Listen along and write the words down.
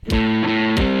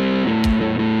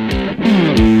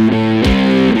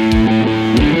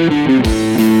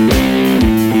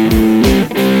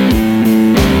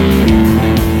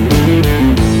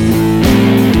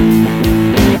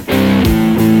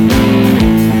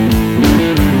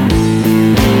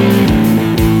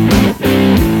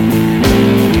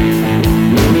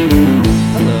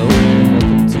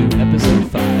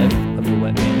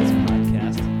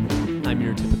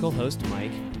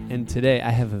today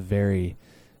I have a very,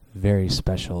 very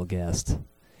special guest.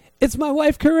 It's my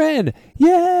wife, Corrinne. Yay!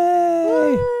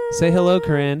 Woo! Say hello,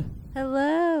 Corrinne.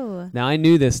 Hello. Now, I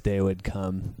knew this day would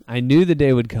come. I knew the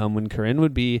day would come when Corrinne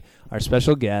would be our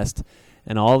special guest,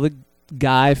 and all the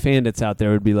guy fandits out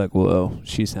there would be like, whoa,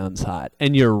 she sounds hot.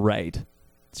 And you're right.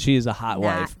 She is a hot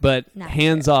wife. But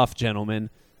hands off,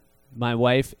 gentlemen. My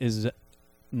wife is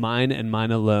mine and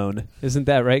mine alone. Isn't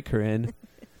that right, Corrinne?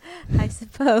 I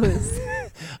suppose.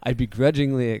 I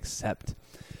begrudgingly accept.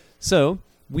 So,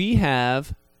 we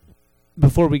have,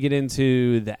 before we get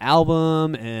into the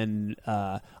album and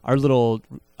our little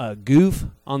goof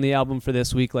on the album for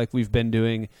this week, like we've been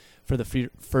doing for the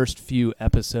first few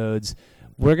episodes,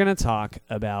 we're going to talk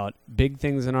about big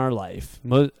things in our life.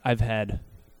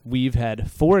 We've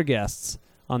had 4 guests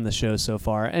on the show so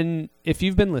far, and if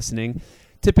you've been listening,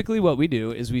 typically what we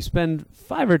do is we spend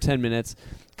 5 or 10 minutes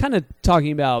kind of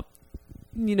talking about,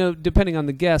 depending on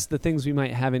the guest, the things we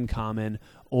might have in common,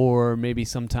 or maybe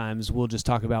sometimes we'll just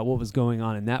talk about what was going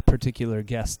on in that particular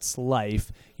guest's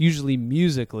life, usually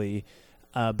musically,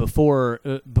 before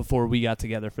we got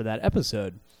together for that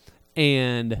episode.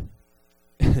 And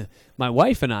my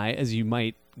wife and I, as you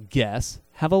might guess,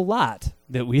 have a lot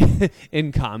that we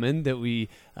in common that we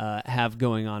have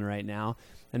going on right now.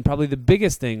 And probably the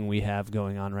biggest thing we have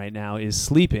going on right now is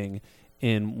sleeping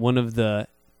in one of the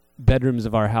bedrooms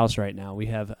of our house right now. We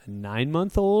have a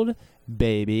 9-month-old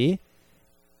baby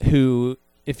who,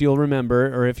 if you'll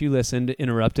remember, or if you listened,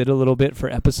 interrupted a little bit for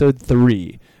episode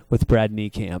 3 with Brad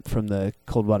Niekamp from the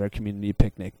Coldwater Community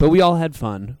Picnic. But we all had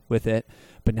fun with it.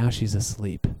 But now she's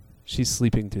asleep. She's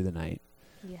sleeping through the night.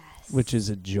 Yes. Which is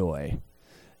a joy.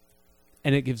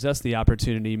 And it gives us the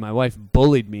opportunity. My wife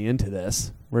bullied me into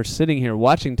this. We're sitting here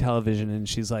watching television, and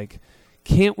she's like,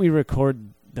 can't we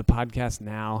record the podcast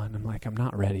now? And I'm like, I'm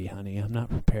not ready, honey. I'm not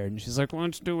prepared. And she's like,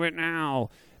 let's do it now.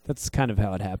 That's kind of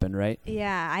how it happened, right?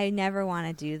 Yeah, I never want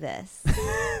to do this.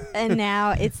 And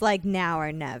now it's like now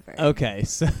or never. Okay,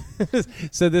 so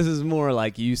this is more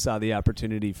like you saw the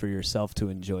opportunity for yourself to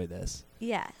enjoy this.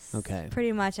 Yes. Okay.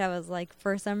 Pretty much I was like,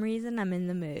 for some reason, I'm in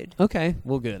the mood. Okay,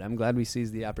 well, good. I'm glad we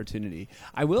seized the opportunity.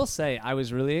 I will say I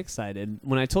was really excited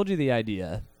when I told you the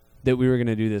idea that we were going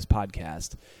to do this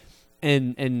podcast.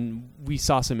 And we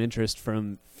saw some interest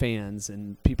from fans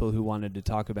and people who wanted to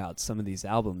talk about some of these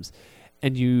albums.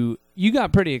 And you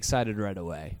got pretty excited right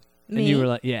away. Me? And you were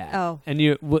like, yeah. Oh.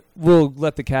 And we'll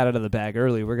let the cat out of the bag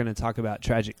early. We're going to talk about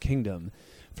Tragic Kingdom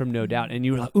from No Doubt. And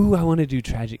you were like, ooh, I want to do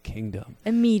Tragic Kingdom.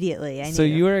 Immediately, I knew. So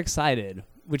you were excited,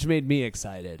 which made me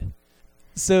excited.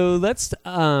 So let's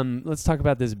talk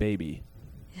about this baby.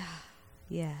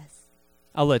 Yes.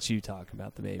 I'll let you talk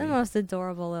about the baby. The most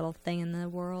adorable little thing in the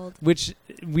world. Which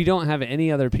we don't have any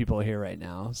other people here right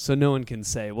now, so no one can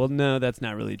say, well, no, that's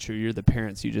not really true. You're the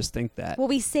parents. You just think that. Well,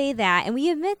 we say that, and we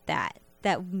admit that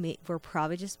we're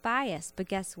probably just biased. But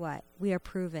guess what? We are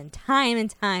proven time and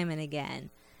time and again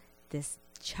this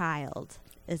child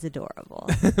is adorable.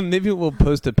 Maybe we'll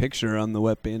post a picture on the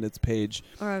Wet Bandits page.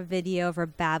 Or a video of her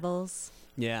babbles.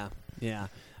 Yeah.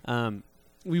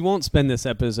 We won't spend this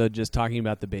episode just talking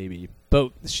about the baby,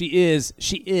 but she is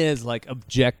like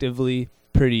objectively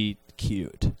pretty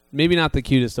cute. Maybe not the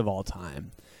cutest of all time.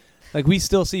 Like we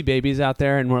still see babies out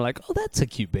there and we're like, oh, that's a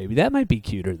cute baby. That might be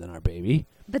cuter than our baby.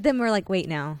 But then we're like, wait,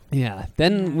 now. Yeah.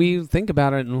 Then we think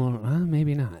about it and we're,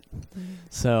 maybe not. Mm-hmm.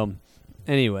 So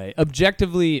anyway,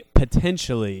 objectively,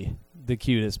 potentially the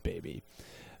cutest baby.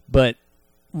 But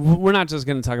we're not just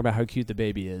going to talk about how cute the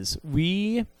baby is.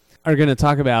 We are going to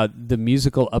talk about the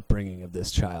musical upbringing of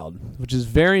this child, which is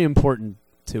very important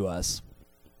to us.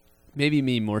 Maybe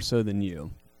me more so than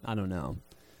you. I don't know.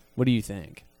 What do you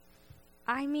think?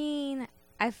 I mean,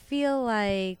 I feel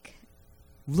like...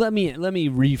 Let me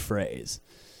rephrase.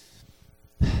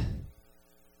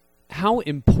 How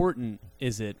important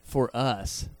is it for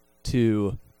us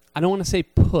to, I don't want to say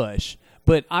push,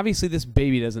 but obviously this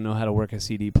baby doesn't know how to work a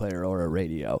CD player or a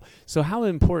radio. So how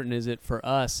important is it for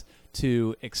us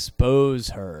to expose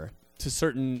her to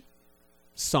certain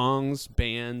songs,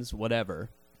 bands, whatever,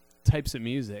 types of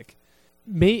music?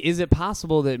 Is it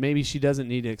possible that maybe she doesn't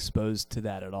need to expose to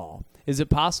that at all? Is it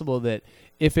possible that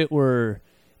if we were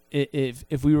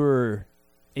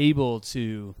able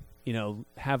to,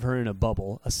 have her in a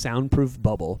bubble, a soundproof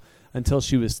bubble, until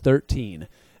she was 13,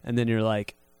 and then you're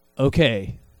like,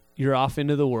 okay, you're off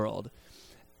into the world,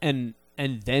 and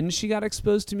then she got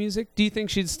exposed to music, do you think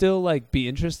she'd still be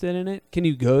interested in it? Can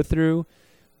you go through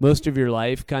most of your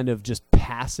life kind of just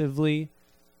passively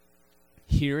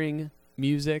hearing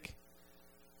music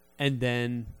and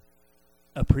then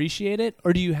appreciate it,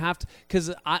 or do you have to?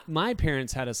 Because my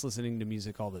parents had us listening to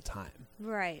music all the time,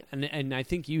 Right. and I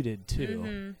think you did too.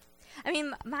 Mm-hmm. I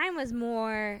mean, mine was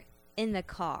more in the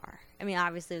car. I mean,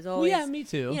 obviously, it was Well, always, yeah, me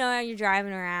too. you know, you're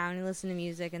driving around, you listen to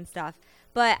music and stuff.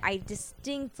 But I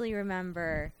distinctly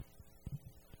remember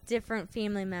different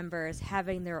family members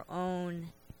having their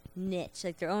own niche,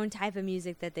 like their own type of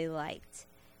music that they liked.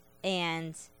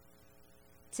 And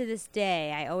to this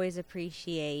day, I always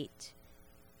appreciate.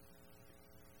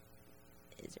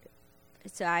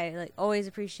 Always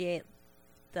appreciate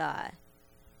the.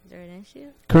 Is there an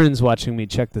issue? Corinne's watching me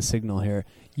check the signal here.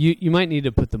 You might need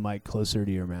to put the mic closer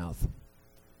to your mouth.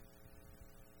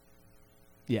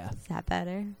 Yeah. Is that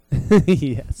better?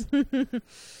 Yes. What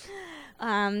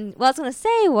I was going to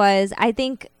say was, I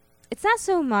think it's not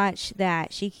so much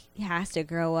that she has to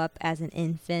grow up as an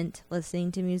infant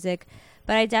listening to music,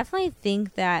 but I definitely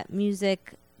think that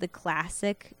music, the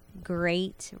classic,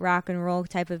 great rock and roll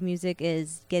type of music,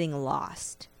 is getting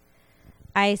lost.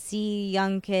 I see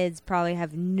young kids probably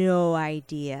have no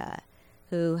idea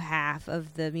who half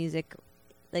of the music,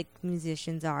 like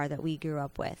musicians are that we grew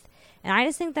up with. And I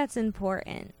just think that's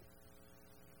important.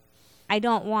 I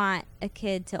don't want a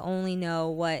kid to only know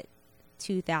what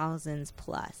 2000s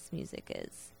plus music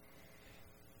is.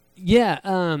 Yeah,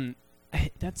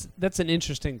 that's an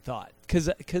interesting thought,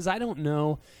 because I don't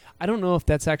know if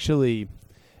that's actually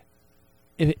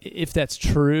if that's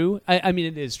true. I mean,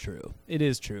 it is true. It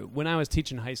is true. When I was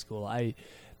teaching high school,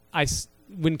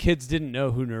 when kids didn't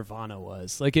know who Nirvana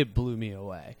was, like, it blew me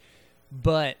away.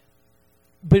 But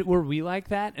were we like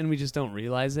that and we just don't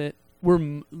realize it?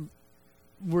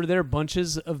 Were there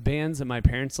bunches of bands that my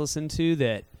parents listened to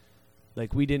that,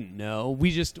 like, we didn't know?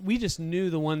 We just knew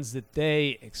the ones that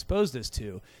they exposed us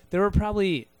to. There were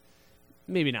probably,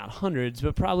 maybe not hundreds,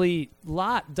 but probably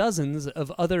dozens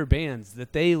of other bands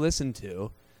that they listened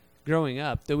to growing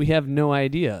up that we have no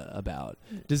idea about.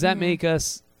 Does that make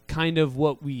us kind of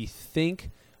what we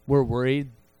think we're worried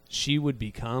she would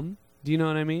become? Do you know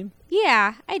what I mean?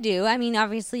 Yeah, I do. I mean,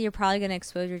 obviously, you're probably going to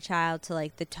expose your child to,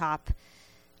 like, the top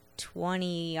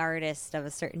 20 artists of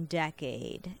a certain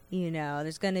decade. You know,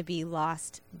 there's going to be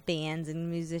lost bands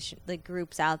and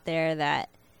groups out there that,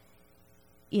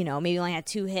 you know, maybe only had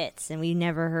 2 hits and we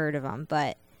never heard of them.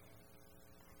 But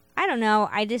I don't know.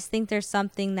 I just think there's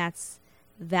something that's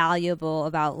valuable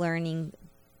about learning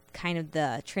kind of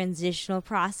the transitional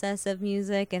process of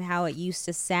music and how it used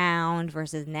to sound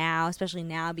versus now, especially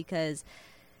now because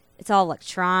it's all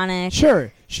electronic.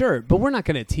 Sure, but we're not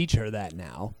going to teach her that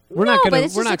now. We're not going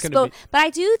to. But I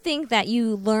do think that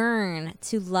you learn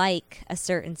to like a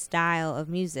certain style of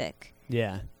music.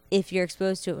 Yeah. If you're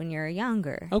exposed to it when you're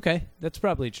younger. Okay, that's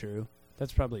probably true.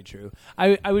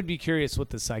 I would be curious what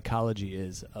the psychology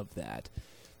is of that,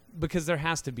 because there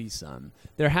has to be some.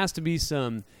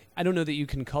 I don't know that you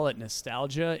can call it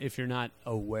nostalgia if you're not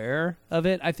aware of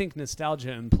it. I think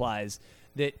nostalgia implies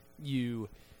that you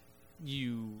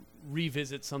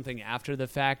revisit something after the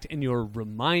fact and you're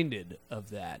reminded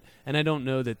of that. And I don't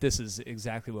know that this is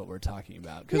exactly what we're talking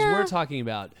about, because we're talking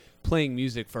about playing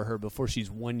music for her before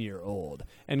she's 1 year old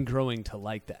and growing to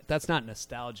like that. That's not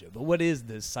nostalgia. But what is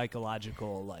this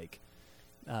psychological, like,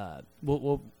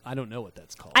 well, I don't know what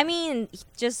that's called. I mean,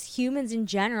 just humans in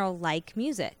general like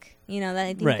music. You know,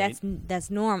 I think that's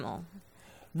normal.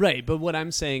 Right, but what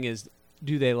I'm saying is,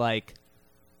 do they like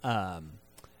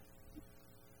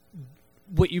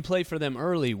what you play for them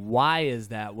early? Why is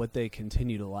that what they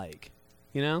continue to like?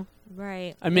 You know?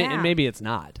 Right. I mean, and maybe it's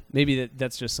not. Maybe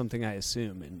that's just something I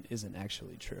assume and isn't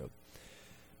actually true.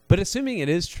 But assuming it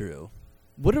is true,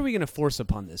 what are we going to force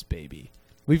upon this baby?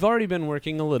 We've already been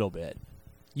working a little bit.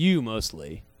 You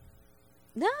mostly.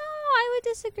 No, I would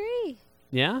disagree.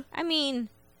 Yeah? I mean,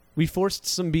 we forced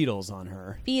some Beatles on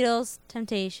her. Beatles,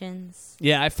 Temptations.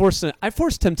 Yeah, I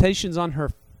forced Temptations on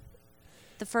her.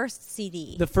 The first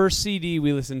CD. The first CD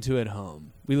we listened to at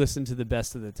home. We listened to the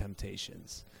Best of the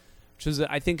Temptations, which was,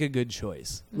 I think, a good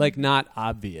choice. Mm-hmm. Like, not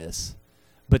obvious,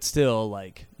 but still,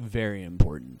 like, very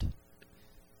important.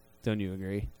 Don't you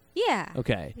agree? Yeah.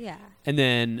 Okay. Yeah. And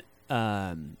then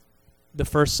the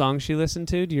first song she listened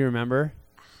to, do you remember?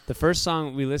 The first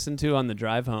song we listened to on the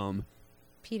drive home.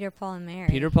 Peter, Paul, and Mary.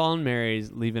 Peter, Paul, and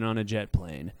Mary's Leaving on a Jet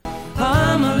Plane.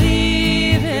 I'm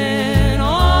leaving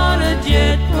on a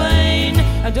jet plane.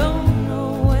 I don't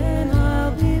know when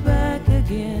I'll be back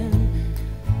again.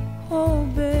 Oh,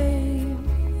 babe,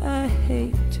 I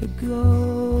hate to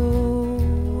go.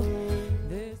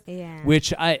 Yeah.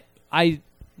 Which I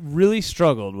really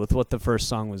struggled with what the first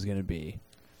song was going to be.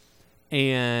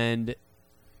 And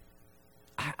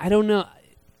I don't know.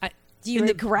 Do you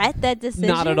regret that decision?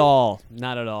 Not at all.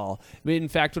 Not at all. I mean, in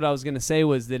fact, what I was going to say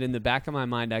was that in the back of my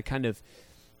mind, I kind of,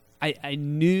 I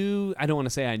knew, I don't want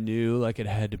to say I knew, like it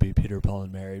had to be Peter, Paul,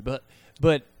 and Mary, but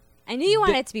I knew you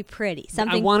wanted it to be pretty.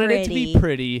 Something I wanted pretty. it to be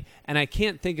pretty, and I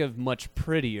can't think of much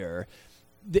prettier.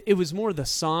 It was more the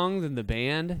song than the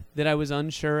band that I was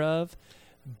unsure of,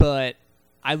 but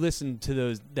I listened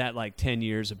to that like 10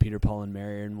 years of Peter, Paul, and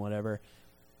Mary and whatever,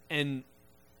 and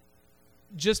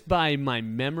just by my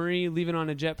memory, Leaving on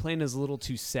a Jet Plane is a little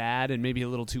too sad and maybe a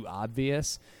little too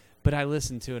obvious, but I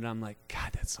listened to it and I'm like,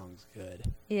 God, that song's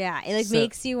good. Yeah, it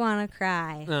makes you want to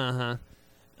cry.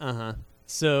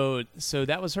 So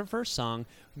that was her first song.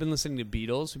 We've been listening to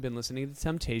Beatles. We've been listening to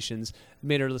Temptations.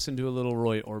 Made her listen to a little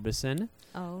Roy Orbison.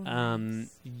 Oh, nice.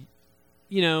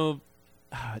 You know,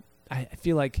 I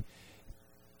feel like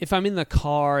if I'm in the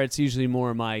car, it's usually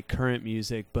more my current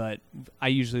music, but I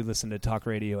usually listen to talk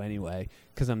radio anyway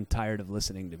because I'm tired of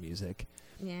listening to music.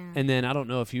 Yeah. And then I don't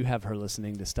know if you have her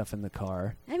listening to stuff in the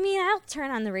car. I mean, I'll turn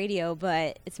on the radio,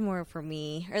 but it's more for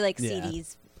me, or like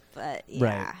CDs. But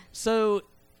yeah. Right. So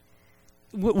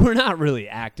we're not really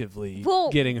actively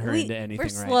getting her into anything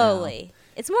right now. We're slowly.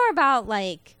 It's more about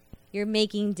like you're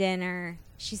making dinner.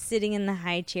 She's sitting in the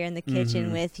high chair in the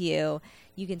kitchen with you.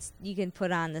 You can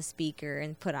put on the speaker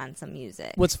and put on some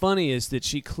music. What's funny is that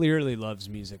she clearly loves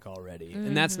music already,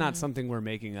 and that's not something we're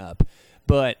making up.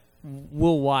 But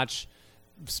we'll watch,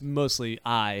 mostly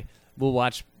will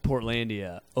watch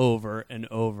Portlandia over and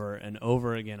over and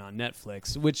over again on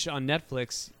Netflix, which on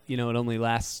Netflix, you know, it only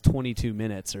lasts 22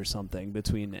 minutes or something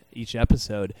between each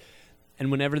episode. And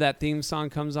whenever that theme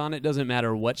song comes on, it doesn't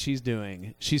matter what she's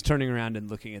doing. She's turning around and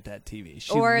looking at that TV.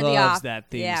 She loves that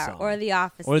theme song. Or the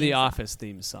Office Or theme the song. Office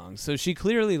theme song. So she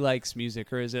clearly likes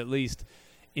music, or is at least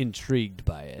intrigued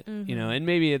by it. You know, and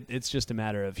maybe it's just a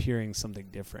matter of hearing something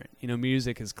different. You know,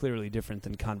 music is clearly different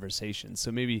than conversation.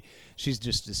 So maybe she's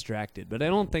just distracted. But I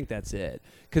don't think that's it,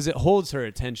 because it holds her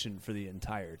attention for the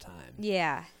entire time.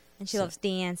 Yeah. And she loves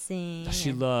dancing.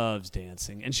 She loves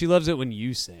dancing. And she loves it when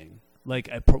you sing.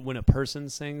 Like when a person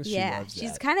sings, she loves that.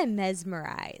 She's kind of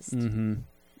mesmerized.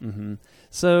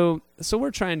 So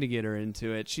we're trying to get her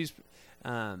into it. She's,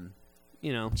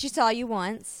 you know. She saw you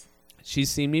once. She's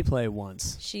seen me play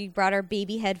once. She brought her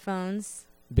baby headphones.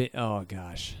 Oh,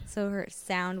 gosh. So her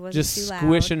sound wasn't Just too loud.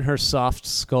 squishing her soft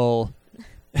skull.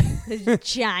 The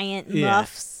giant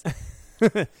muffs.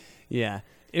 Yeah.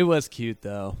 It was cute,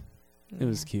 though. It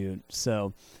was cute.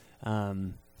 So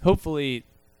hopefully,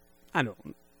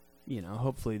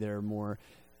 hopefully there are more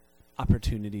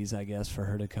opportunities, I guess, for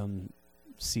her to come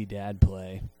see Dad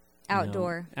play.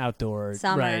 Outdoor.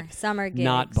 Summer. Right. Summer gigs.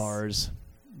 Not bars.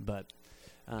 But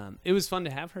it was fun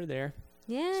to have her there.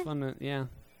 Yeah. It's fun to, yeah.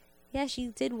 Yeah, she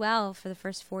did well for the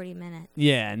first 40 minutes.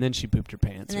 Yeah, and then she pooped her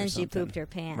pants. And then she pooped her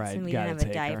pants, right, and we didn't have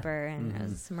a diaper, and it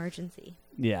was an emergency.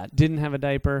 Yeah, didn't have a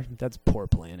diaper. That's poor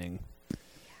planning. Yeah.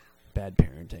 Bad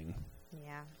parenting.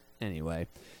 Yeah. Anyway,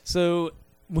 so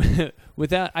with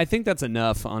that, I think that's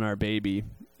enough on our baby.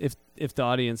 If the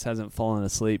audience hasn't fallen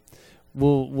asleep,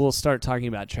 we'll start talking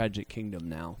about Tragic Kingdom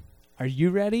now. Are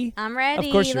you ready? I'm ready.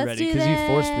 Of course you're Let's ready, because you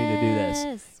forced me to do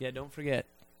this. Yeah, don't forget.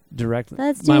 Directly.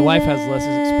 My wife has less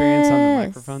experience on the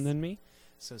microphone than me,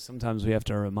 so sometimes we have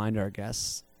to remind our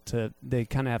guests they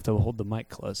kind of have to hold the mic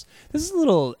close. This is a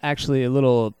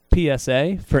little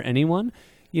PSA for anyone.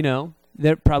 You know,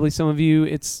 there probably some of you,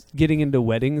 it's getting into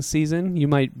wedding season. You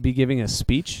might be giving a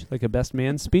speech, like a best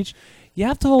man speech. You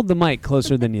have to hold the mic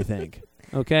closer than you think.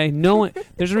 Okay? No one.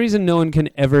 There's a reason no one can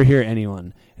ever hear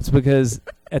anyone. It's because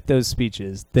at those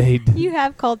speeches, You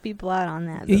have called people out on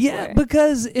that before. Yeah,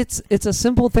 because it's a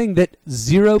simple thing that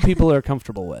zero people are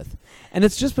comfortable with. And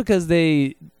it's just because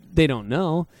they don't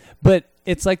know. But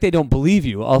it's like they don't believe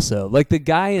you also. Like the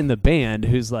guy in the band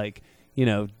who's like, you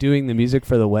know, doing the music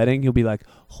for the wedding, he'll be like,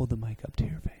 hold the mic up to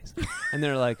your face. And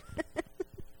they're like,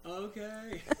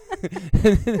 okay.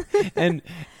 and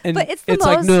but it's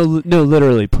like, no,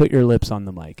 literally, put your lips on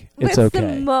the mic. It's okay. It's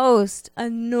the most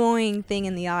annoying thing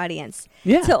in the audience.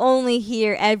 Yeah. To only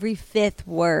hear every fifth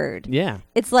word. Yeah.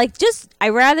 It's like, I'd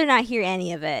rather not hear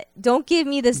any of it. Don't give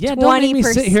me this 20%. Don't make me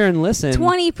sit here and listen.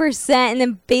 20%, and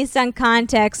then based on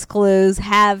context clues,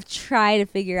 try to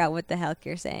figure out what the heck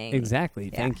you're saying. Exactly.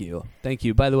 Yeah. Thank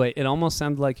you. By the way, it almost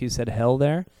sounded like you said hell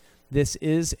there. This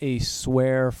is a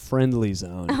swear-friendly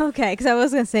zone. Okay, because I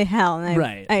was going to say hell,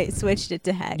 and I switched it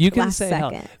to heck. You can last say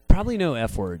second. hell. Probably no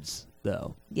F words,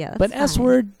 though. Yeah, that's but fine. S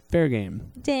word, fair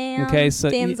game. Damn. Okay, so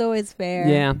damn's always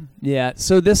fair. Yeah.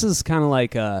 So this is kind of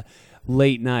like a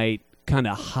late night, kind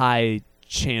of high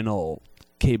channel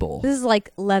cable. This is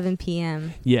like 11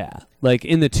 p.m. Yeah, like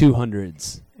in the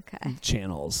 200s. Okay.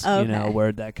 channels, Okay.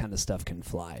 where that kind of stuff can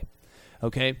fly.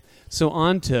 Okay, so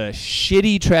on to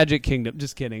shitty Tragic Kingdom.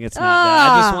 Just kidding, it's not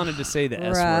that. I just wanted to say the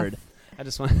S rough. word. I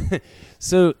just want.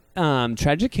 So,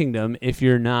 Tragic Kingdom, if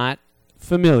you're not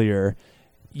familiar,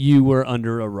 you were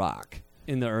under a rock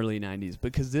in the early 90s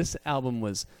because this album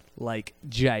was like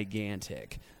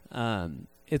gigantic.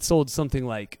 It sold something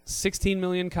like 16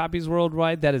 million copies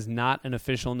worldwide. That is not an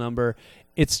official number.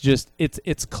 It's just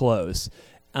it's close.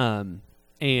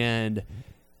 And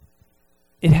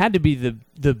it had to be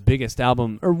the biggest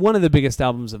album, or one of the biggest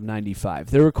albums of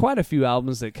 95. There were quite a few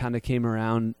albums that kind of came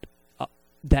around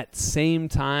that same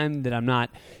time that I'm not,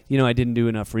 I didn't do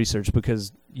enough research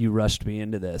because you rushed me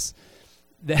into this.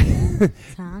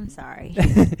 I'm sorry.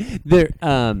 There,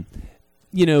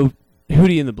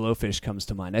 Hootie and the Blowfish comes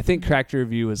to mind. I think Cracked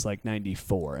Review was like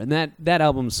 94, and that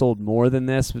album sold more than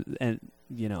this, and,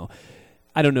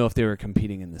 I don't know if they were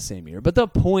competing in the same year. But the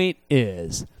point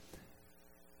is,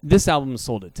 this album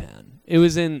sold at 10. It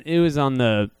was on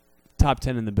the top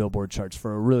 10 in the Billboard charts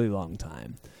for a really long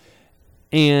time.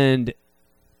 And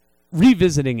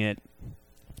revisiting it,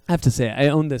 I have to say, I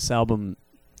owned this album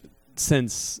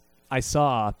since I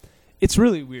saw. It's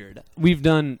really weird.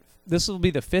 This will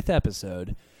be the 5th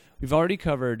episode. We've already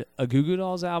covered a Goo Goo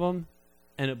Dolls album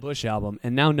and a Bush album,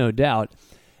 and now No Doubt.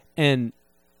 And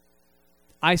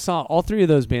I saw all 3 of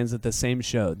those bands at the same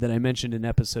show that I mentioned in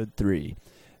episode 3.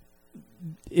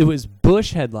 It was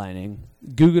Bush headlining,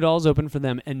 Goo Goo Dolls opened for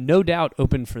them, and No Doubt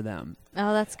opened for them.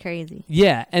 Oh, that's crazy.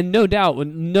 Yeah, and No Doubt,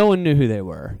 no one knew who they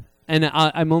were. And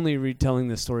I'm only retelling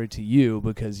this story to you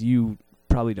because you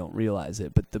probably don't realize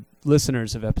it, but the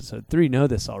listeners of episode 3 know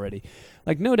this already.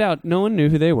 Like, No Doubt, no one knew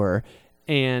who they were,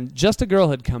 and Just a Girl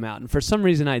had come out, and for some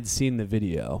reason I'd seen the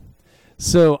video.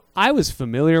 So I was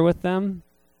familiar with them,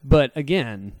 but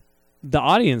again, the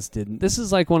audience didn't. This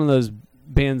is like one of those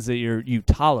bands that you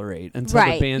tolerate until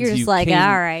Right. the bands You're just you like, came,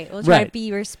 all right, we'll try Right. to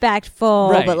be respectful,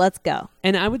 Right. but let's go.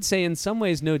 And I would say in some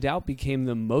ways No Doubt became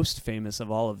the most famous of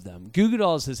all of them. Goo Goo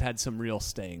Dolls has had some real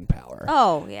staying power.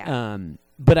 Oh, yeah.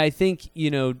 But I think,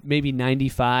 maybe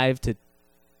 95 to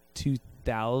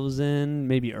 2000,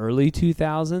 maybe early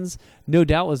 2000s, No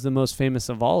Doubt was the most famous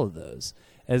of all of those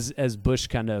as Bush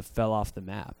kind of fell off the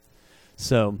map.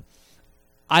 So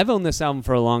I've owned this album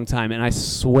for a long time, and I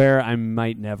swear I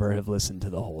might never have listened to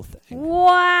the whole thing.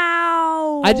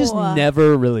 Wow. I just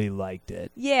never really liked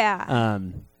it. Yeah.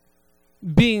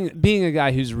 Being a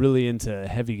guy who's really into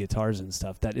heavy guitars and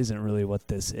stuff, that isn't really what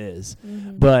this is.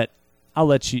 Mhm. But I'll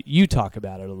let you talk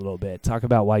about it a little bit. Talk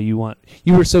about why you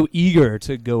were so eager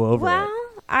to go over it.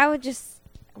 I would just,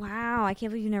 I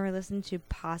can't believe you never listened to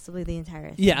possibly the entire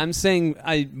thing. Yeah, I'm saying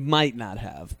I might not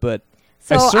have, but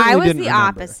So certainly I was didn't the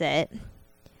remember. opposite.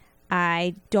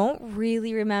 I don't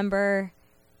really remember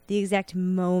the exact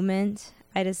moment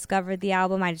I discovered the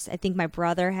album. I think my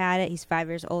brother had it. He's 5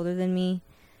 years older than me.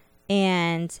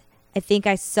 And I think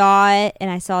I saw it, and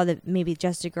I saw the maybe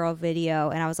Just a Girl video,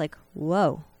 and I was like,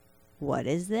 whoa, what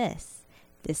is this?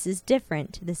 This is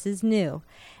different. This is new.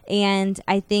 And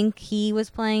I think he was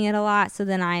playing it a lot, so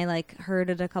then I heard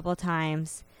it a couple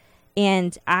times.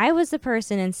 And I was the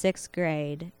person in 6th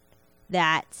grade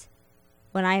that,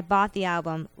 when I bought the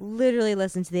album, literally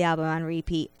listened to the album on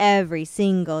repeat every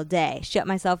single day. Shut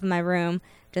myself in my room,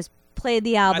 just played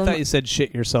the album. I thought you said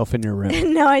shit yourself in your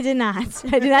room. No, I did not.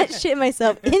 I did not shit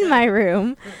myself in my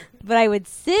room, but I would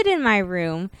sit in my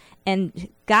room, and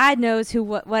God knows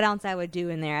what else I would do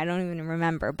in there. I don't even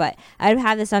remember, but I'd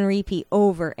have this on repeat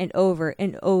over and over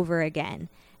and over again.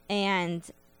 And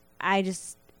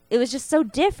it was just so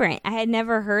different. I had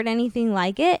never heard anything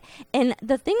like it. And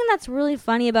the thing that's really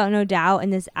funny about No Doubt in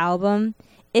this album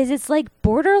is it's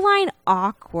borderline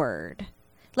awkward.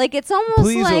 It's almost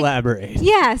Please elaborate.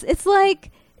 Yes, it's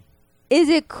is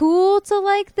it cool to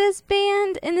like this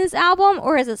band in this album,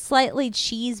 or is it slightly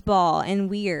cheeseball and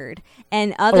weird?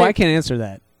 And I can't answer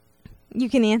that. You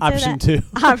can answer Option that.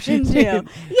 2. Option 2.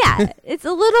 Yeah, it's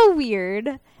a little weird,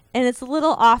 and it's a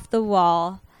little off the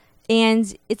wall,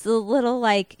 and it's a little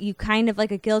you kind of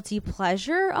like a guilty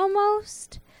pleasure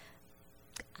almost.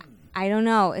 I don't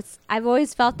know. I've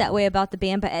always felt that way about the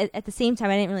band, but at the same time,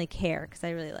 I didn't really care because I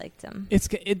really liked them.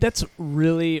 That's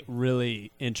really,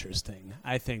 really interesting,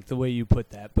 I think, the way you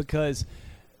put that, because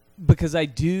I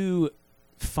do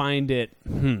find it.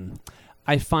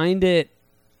 I find it.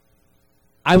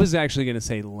 I was actually going to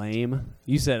say lame.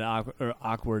 You said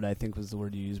awkward, I think was the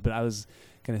word you used, but I was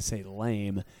going to say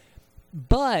lame.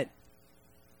 But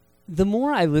the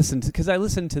more I listened, because I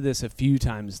listened to this a few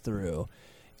times through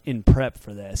in prep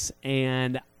for this,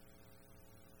 and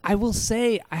I will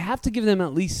say I have to give them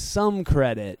at least some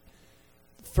credit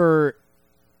for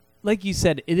like you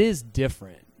said, it is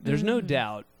different. There's no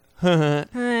doubt.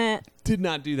 Did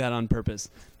not do that on purpose.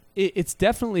 It's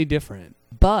definitely different.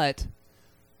 But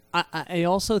I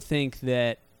also think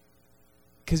that,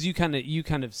 because you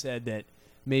kind of said that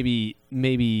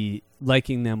maybe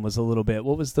liking them was a little bit.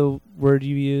 What was the word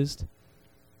you used?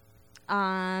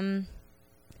 I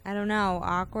don't know.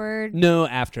 Awkward. No,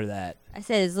 after that. I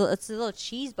said it's a little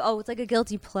cheese, but it's like a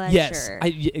guilty pleasure.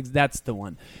 Yes, that's the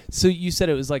one. So you said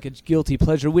it was like a guilty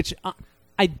pleasure, which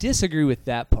I disagree with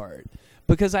that part,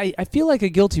 because I feel like a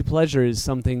guilty pleasure is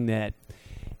something that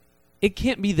it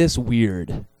can't be this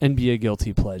weird and be a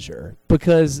guilty pleasure,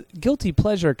 because guilty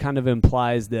pleasure kind of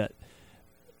implies that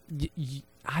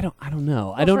I don't know.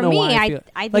 Well, I don't know me, why. I feel,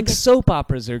 I think like soap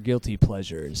operas are guilty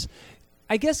pleasures.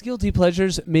 I guess guilty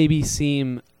pleasures maybe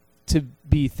seem to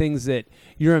be things that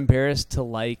you're embarrassed to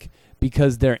like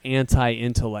because they're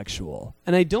anti-intellectual.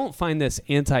 And I don't find this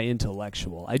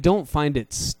anti-intellectual. I don't find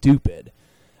it stupid.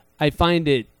 I find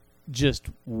it just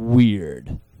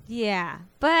weird. Yeah,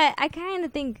 but I kind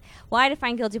of think, I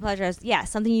define guilty pleasure as,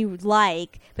 something you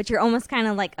like, but you're almost kind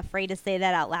of like afraid to say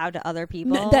that out loud to other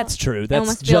people. That's true. That's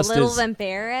almost just feel a little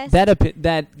embarrassed.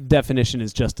 That definition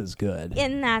is just as good.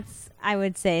 And that's, I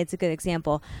would say, it's a good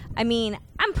example. I mean,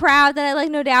 I'm proud that I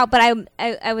like No Doubt, but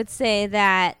I would say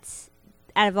that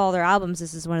out of all their albums,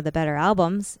 this is one of the better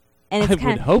albums. And it's I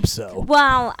would hope so.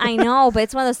 Well, I know, but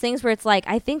it's one of those things where it's like,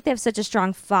 I think they have such a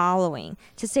strong following.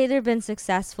 To say they've been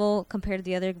successful compared to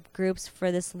the other groups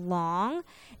for this long,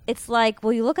 it's like,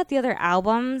 well, you look at the other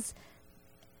albums,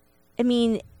 I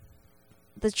mean,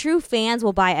 the true fans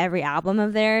will buy every album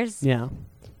of theirs. Yeah.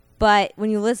 But when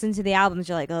you listen to the albums,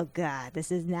 you're like, oh, God,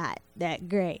 this is not that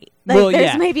great. Like,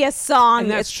 there's maybe a song.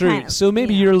 And that's true. Kind of, so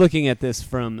maybe you're looking at this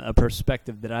from a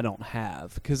perspective that I don't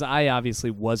have, because I obviously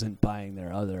wasn't buying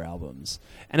their other albums.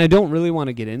 And I don't really want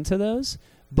to get into those,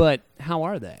 but how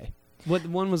are they? What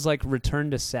one was like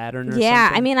Return to Saturn or something? Yeah,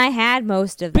 I mean, I had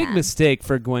most of them. Big mistake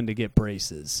for Gwen to get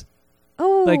braces.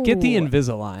 Oh. Like, get the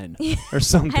Invisalign or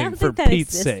something, I don't for think that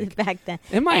Pete's existed sake. back then.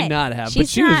 It might not have, but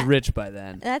she was rich by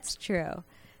then. That's true.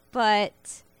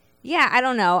 But yeah, I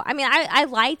don't know. I mean, I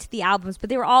liked the albums, but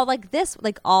they were all like this,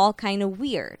 like all kind of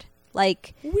weird.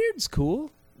 Like, weird's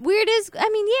cool. Weird is, I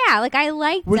mean, yeah, like I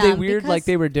liked them. Were they weird like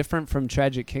they were different from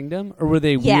Tragic Kingdom? Or were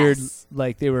they weird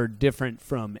like they were different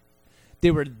from,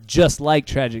 they were just like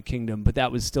Tragic Kingdom, but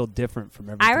that was still different from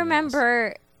everything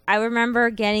else? I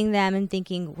remember getting them and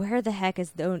thinking, where the heck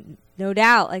is No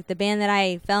Doubt, like the band that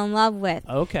I fell in love with.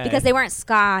 Okay. Because they weren't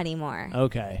ska anymore.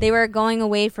 Okay. They were going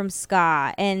away from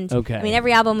ska. And I mean,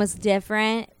 every album was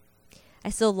different.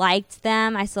 I still liked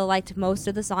them. I still liked most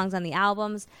of the songs on the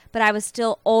albums. But I was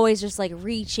still always just like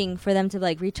reaching for them to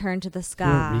like return to the ska.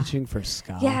 You were reaching for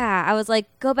ska? Yeah. I was like,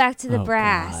 go back to the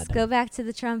brass. God. Go back to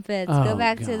the trumpets. Go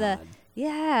back to the...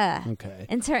 Yeah. Okay.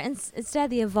 Instead,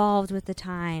 they evolved with the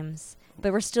times.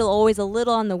 But we're still always a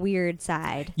little on the weird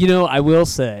side. You know, I will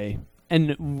say,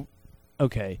 and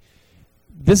okay,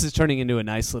 this is turning into a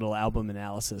nice little album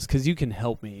analysis because you can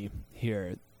help me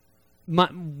here.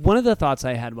 One of the thoughts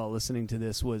I had while listening to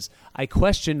this was I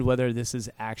questioned whether this is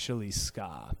actually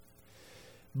ska,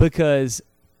 because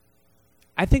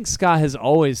I think ska has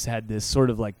always had this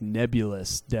sort of like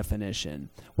nebulous definition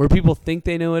where people think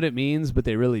they know what it means, but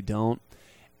they really don't.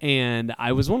 And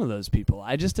I was one of those people.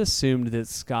 I just assumed that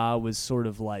ska was sort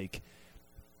of like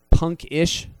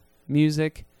punk-ish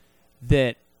music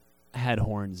that had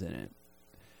horns in it.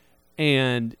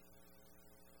 And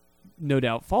No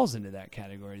Doubt falls into that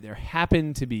category. There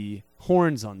happen to be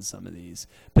horns on some of these,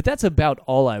 but that's about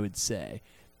all I would say.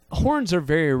 Horns are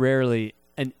very rarely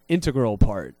an integral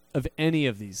part of any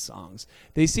of these songs.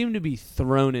 They seem to be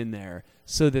thrown in there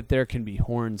so that there can be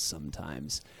horns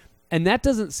sometimes. And that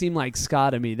doesn't seem like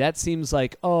ska to me. That seems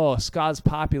like, oh, ska's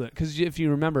popular. Because if you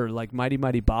remember, like Mighty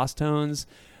Mighty Boss Tones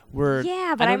were...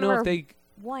 Yeah, but I don't know if they...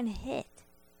 one hit.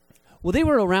 Well, they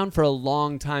were around for a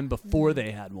long time before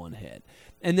they had one hit.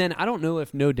 And then I don't know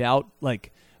if No Doubt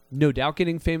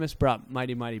getting famous brought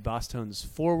Mighty Mighty Boss Tones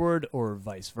forward or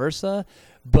vice versa.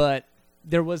 But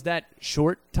there was that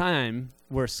short time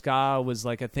where ska was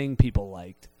like a thing people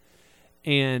liked.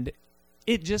 And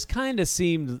it just kind of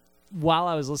seemed... while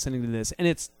I was listening to this, and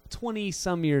it's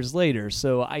 20-some years later,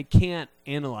 so I can't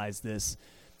analyze this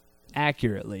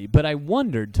accurately, but I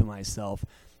wondered to myself,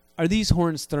 are these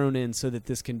horns thrown in so that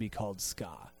this can be called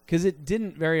ska? Because it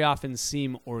didn't very often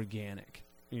seem organic,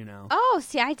 you know? Oh,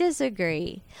 see, I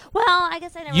disagree. Well, I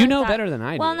guess I never You know better than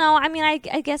I do. Well, no, I mean, I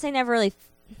guess I never really...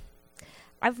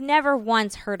 I've never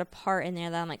once heard a part in there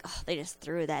that I'm like, oh, they just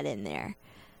threw that in there.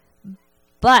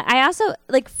 But I also,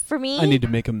 like, for me... I need to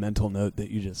make a mental note that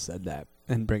you just said that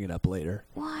and bring it up later.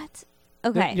 What?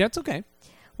 Okay. Yeah, it's okay.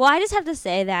 Well, I just have to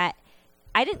say that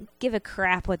I didn't give a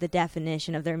crap what the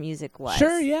definition of their music was.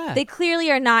 Sure, yeah. They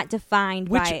clearly are not defined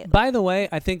Which, by the way,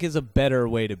 I think is a better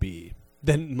way to be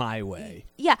than my way.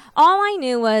 Yeah, all I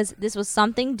knew was this was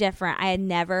something different I had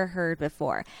never heard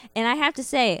before. And I have to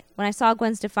say, when I saw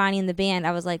Gwen Stefani in the band,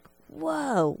 I was like,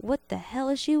 whoa, what the hell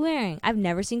is she wearing? I've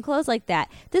never seen clothes like that.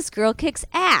 This girl kicks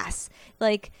ass.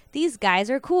 Like, these guys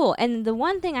are cool. And the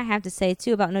one thing I have to say,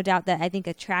 too, about No Doubt that I think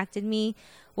attracted me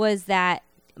was that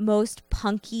most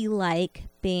punky-like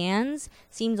bands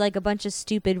seemed like a bunch of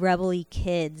stupid rebel-y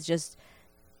kids just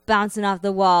bouncing off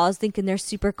the walls thinking they're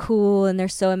super cool, and they're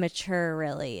so immature,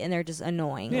 really, and they're just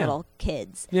annoying little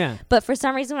kids. Yeah. But for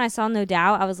some reason, when I saw No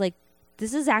Doubt, I was like,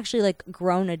 this is actually like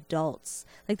grown adults.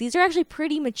 Like, these are actually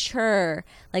pretty mature,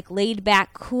 like laid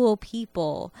back, cool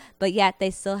people, but yet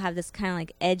they still have this kind of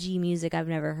like edgy music I've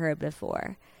never heard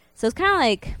before. So it's kind of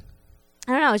like,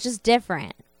 I don't know, it's just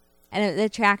different. And it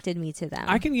attracted me to them.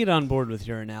 I can get on board with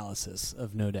your analysis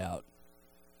of No Doubt.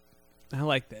 I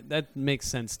like that. That makes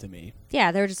sense to me.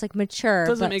 Yeah, they're just like mature. It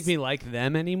doesn't make me like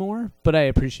them anymore, but I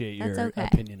appreciate your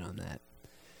opinion on that.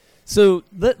 So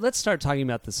let's start talking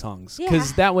about the songs,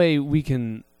 because that way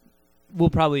we'll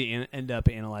probably end up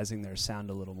analyzing their sound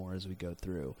a little more as we go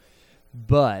through.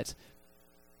 But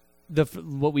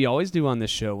what we always do on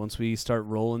this show, once we start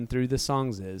rolling through the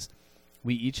songs, is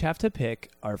we each have to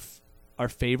pick our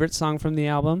favorite song from the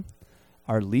album,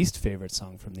 our least favorite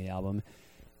song from the album,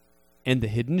 and the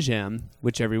hidden gem,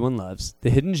 which everyone loves.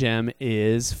 The hidden gem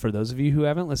is, for those of you who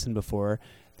haven't listened before,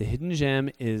 the hidden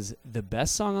gem is the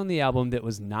best song on the album that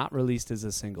was not released as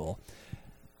a single.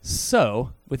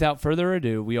 So, without further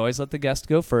ado, we always let the guest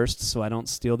go first so I don't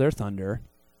steal their thunder.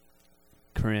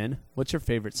 Corrinne, what's your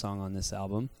favorite song on this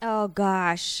album? Oh,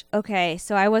 gosh. Okay,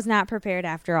 so I was not prepared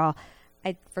after all.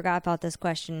 I forgot about this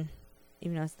question,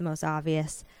 even though it's the most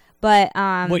obvious. But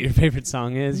what your favorite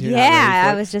song is? You're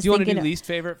I was just. Do you want to do least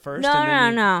favorite first?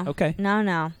 No. Okay.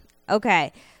 No.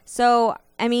 Okay. So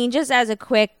I mean, just as a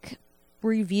quick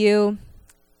review,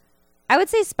 I would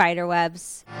say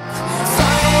Spiderwebs.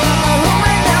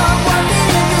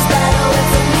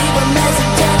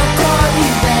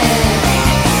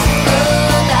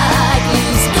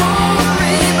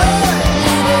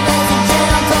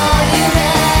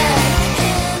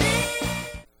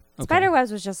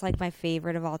 Spiderwebs was just like my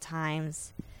favorite of all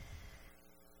times.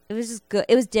 It was just good.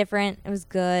 It was different. It was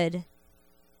good.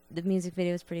 The music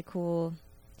video was pretty cool.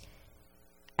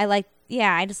 I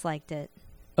just liked it.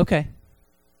 Okay.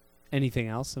 Anything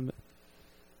else?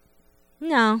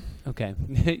 No. Okay.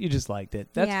 You just liked it.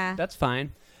 That's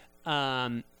fine.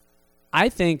 I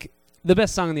think the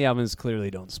best song on the album is clearly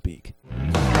Don't Speak. Don't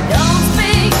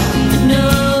speak, I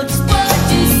know just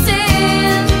what you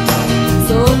said.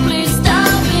 So please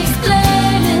stop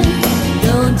explaining.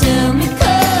 Don't tell me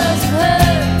 'cause it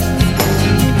hurts.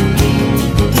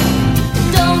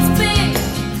 Don't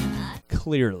speak.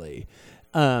 Clearly.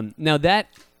 Now that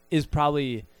is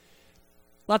probably,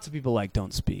 lots of people like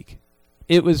Don't Speak.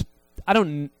 It was, I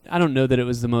don't know that it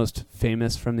was the most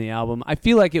famous from the album. I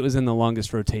feel like it was in the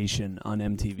longest rotation on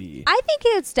MTV. I think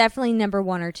it's definitely number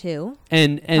 1 or 2.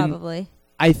 And probably.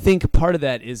 I think part of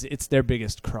that is it's their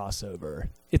biggest crossover.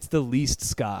 It's the least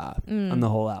ska on the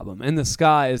whole album. And the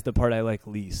ska is the part I like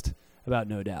least about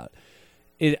No Doubt.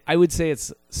 I would say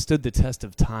it's stood the test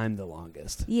of time the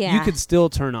longest. Yeah. You could still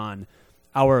turn on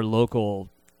our local,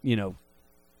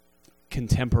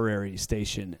 contemporary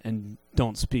station and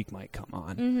Don't Speak might come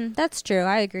on. Mm-hmm. That's true.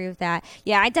 I agree with that.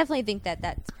 Yeah, I definitely think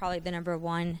that's probably the number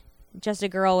 1. Just a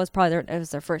Girl was probably it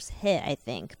was their first hit, I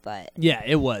think. But yeah,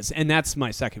 it was, and that's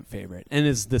my second favorite, and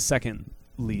is the second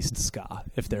least ska,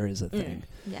 if there is a thing.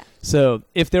 Yeah. So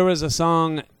if there was a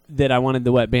song that I wanted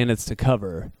the Wet Bandits to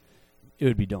cover, it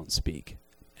would be Don't Speak,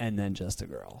 and then Just a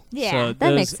Girl. Yeah, so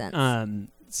that makes sense.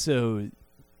 So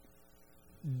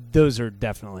those are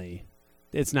definitely.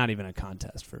 It's not even a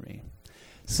contest for me.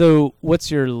 So what's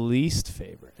your least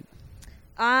favorite?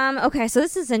 Okay, so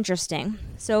this is interesting.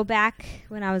 So back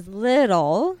when I was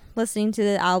little, listening to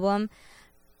the album,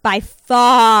 by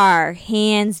far,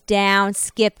 hands down,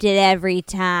 skipped it every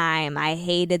time. I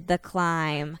hated The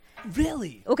Climb.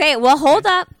 Really? Okay, well, hold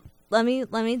up. Let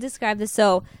me describe this.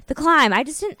 So The Climb, I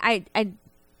just didn't. I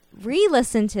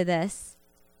re-listened to this.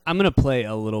 I'm gonna play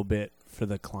a little bit for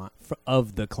the climb.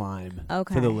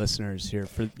 Okay. For the listeners here.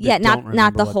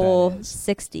 Not the whole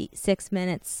 66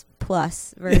 minutes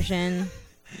plus version.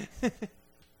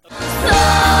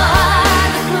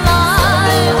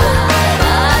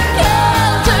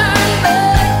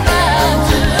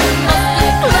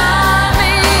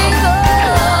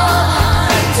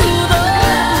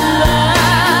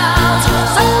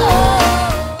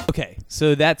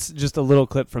 so that's just a little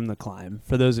clip from The Climb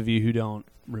for those of you who don't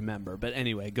remember. But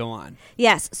anyway, go on.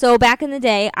 Yes. So back in the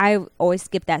day, I always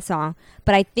skipped that song,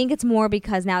 but I think it's more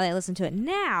because now that I listen to it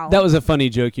now, That was a funny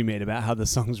joke you made about how the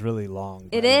song's really long.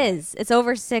 it is. It's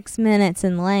over 6 minutes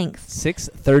in length.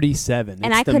 6:37. And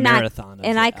it's I the could marathon. not,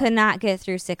 and I could not get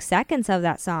through 6 seconds of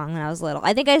that song when I was little.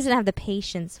 I think I just didn't have the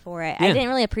patience for it. Yeah. I didn't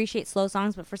really appreciate slow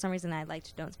songs, but for some reason I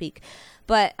liked Don't Speak.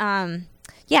 But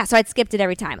yeah, so I'd skipped it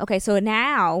every time. Okay, so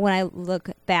now when I look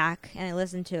back and I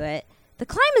listen to it, The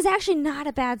Climb is actually not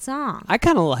a bad song. I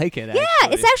kind of like it. Yeah,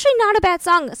 Actually. it's actually not a bad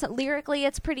song. So lyrically,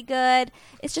 it's pretty good.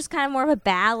 It's just kind of more of a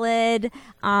ballad,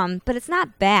 but it's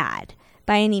not bad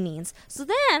by any means. So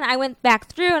then I went back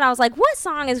through and I was like, what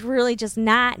song is really just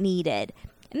not needed?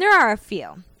 And there are a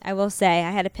few. I will say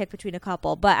I had to pick between a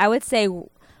couple, but I would say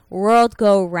World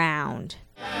Go Round.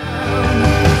 We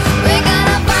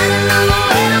gotta find another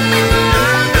way to make the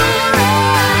world go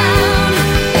round.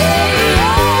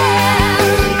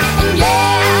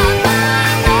 Yeah,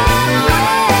 find another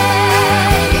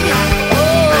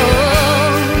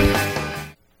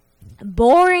way.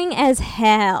 Boring as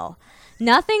hell.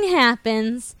 Nothing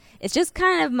happens. It's just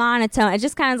kind of monotone. It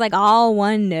just kind of is like all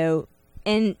one note.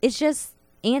 And it's just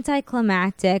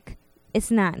anticlimactic. It's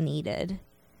not needed.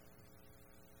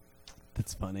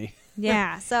 That's funny.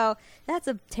 Yeah, so that's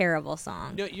a terrible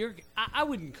song. No, I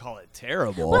wouldn't call it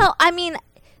terrible. Well, I mean,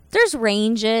 there's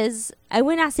ranges. I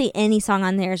would not say any song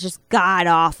on there is just god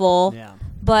awful. yeah.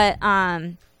 But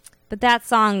that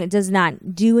song does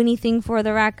not do anything for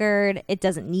the record. It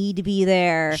doesn't need to be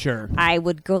there. Sure. I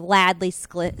would gladly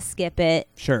skip it.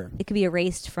 Sure. It could be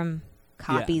erased from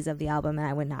copies of the album, and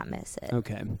I would not miss it.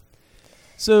 Okay.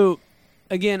 So,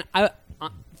 again,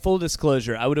 full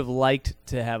disclosure, I would have liked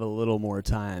to have a little more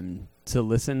time to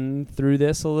listen through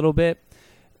this a little bit,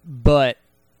 but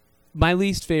my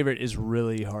least favorite is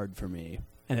really hard for me,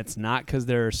 and it's not because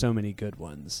there are so many good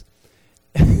ones.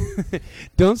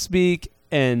 Don't Speak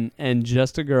and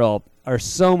Just a Girl are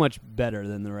so much better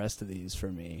than the rest of these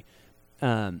for me,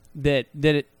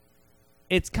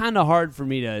 it's kind of hard for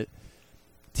me to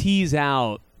tease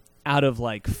out of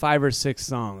like 5 or 6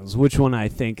 songs which one I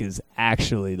think is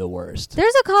actually the worst.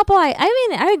 There's a couple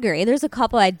I agree. There's a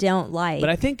couple I don't like. But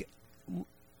I think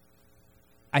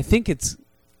it's,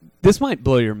 this might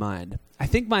blow your mind. I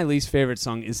think my least favorite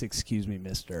song is Excuse Me,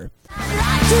 Mister. I'd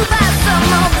like to buy some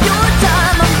of your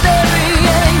time. I'm very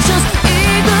anxious,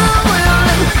 eager,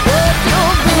 willing, worth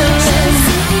your billing.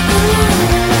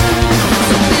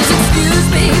 So please excuse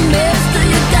me, mister,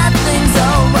 you got things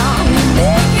all wrong. You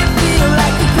make it feel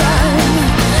like a crime.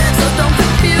 So don't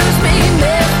confuse me,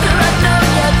 mister, I know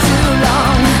you're too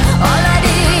long. All I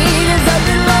need is a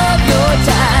little of your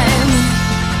time.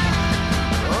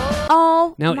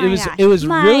 Oh, Now, my gosh. it was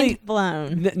mind really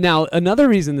blown. Now, another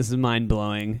reason this is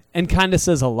mind-blowing and kind of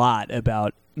says a lot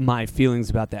about my feelings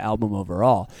about the album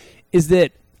overall is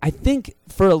that I think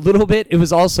for a little bit it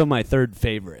was also my third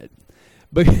favorite.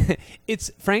 But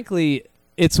it's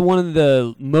one of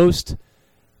the most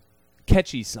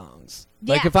catchy songs.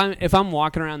 Like Yeah. if I'm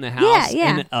walking around the house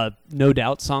Yeah. and a No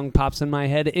Doubt song pops in my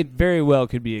head, it very well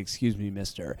could be Excuse Me,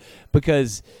 Mister,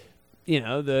 because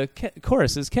the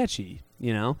chorus is catchy,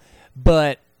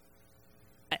 But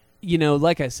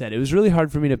like I said, it was really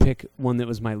hard for me to pick one that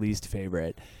was my least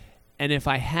favorite. And if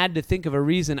I had to think of a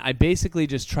reason, I basically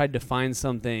just tried to find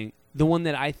something, the one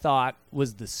that I thought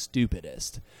was the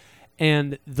stupidest.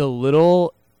 And the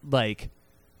little,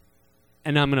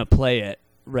 and I'm going to play it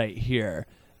right here.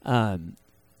 I'll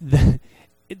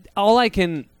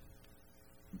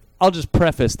just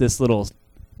preface this little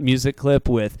music clip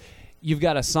with, you've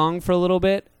got a song for a little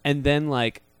bit, and then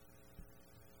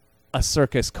a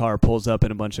circus car pulls up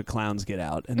and a bunch of clowns get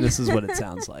out, and this is what it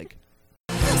sounds like.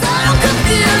 So don't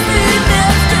confuse me,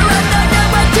 mister, I know you're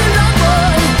way too long,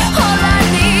 boy. All I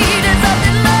need is a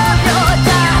little of your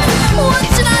time. What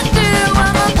should I do?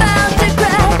 I'm about to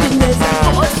crack, and there's a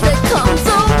voice that comes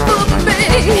over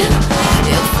me.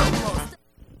 It's almost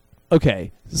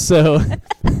Okay, so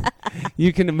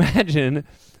you can imagine,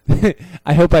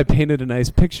 I hope I painted a nice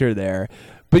picture there,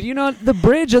 but the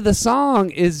bridge of the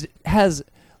song has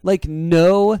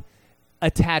no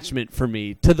attachment for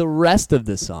me to the rest of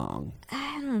the song.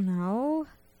 I don't know.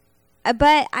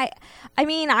 But I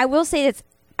mean, I will say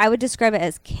I would describe it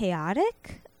as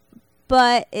chaotic,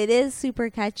 but it is super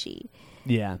catchy.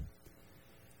 Yeah.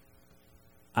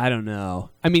 I don't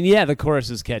know. I mean, yeah, the chorus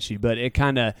is catchy, but it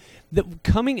kind of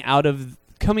coming out of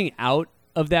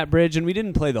that bridge, and we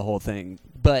didn't play the whole thing,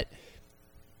 but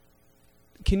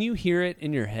can you hear it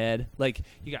in your head? Like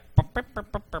you got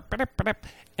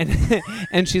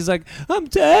and she's like, I'm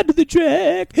tied to the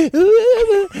track,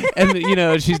 and you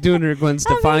know she's doing her Gwen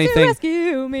Stefani thing.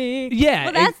 Rescue me. Yeah,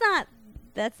 Well,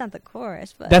 that's not the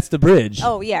chorus, but that's the bridge.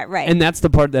 oh yeah, right. And that's the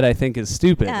part that I think is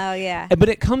stupid. Oh yeah. But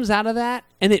it comes out of that,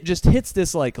 and it just hits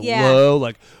this like Yeah. low,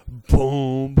 like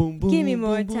boom, boom, boom. Give me boom,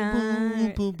 more boom, boom,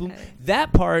 time. boom, boom.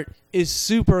 That part is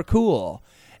super cool,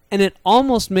 and it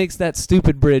almost makes that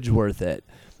stupid bridge worth it.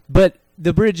 But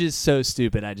the bridge is so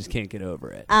stupid, I just can't get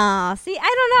over it. Oh, see,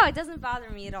 I don't know. It doesn't bother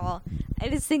me at all. I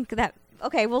just think that.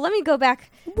 Okay, well, let me go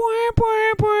back.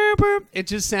 It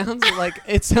just sounds like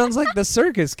the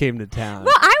circus came to town.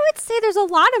 Well, I would say there's a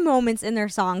lot of moments in their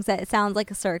songs that it sounds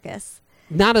like a circus.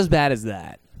 Not as bad as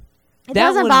that. It That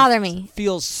doesn't one bother me.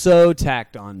 Feels so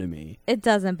tacked on to me. It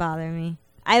doesn't bother me.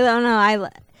 I don't know.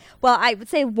 Well, I would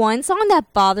say one song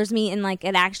that bothers me and like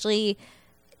it actually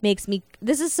makes me.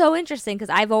 This is so interesting because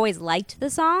I've always liked the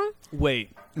song.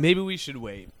 Wait, maybe we should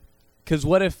wait. Because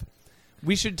what if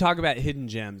we should talk about hidden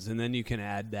gems and then you can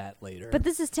add that later. But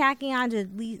this is tacking on to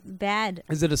bad.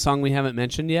 Is it a song we haven't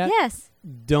mentioned yet? Yes.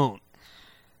 Don't.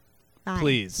 Fine.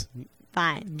 Please.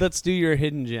 Fine. Let's do your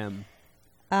hidden gem.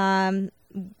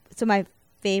 So my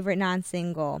favorite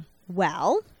non-single.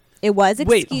 Well, it was.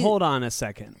 Wait, hold on a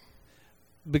second.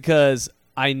 Because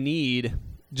I need,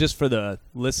 just for the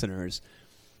listeners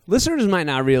might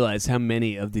not realize how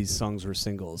many of these songs were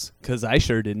singles. Because I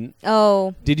sure didn't.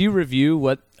 Oh. Did you review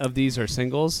what of these are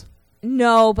singles?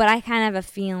 No, but I kind of have a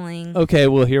feeling. Okay,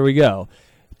 well, here we go.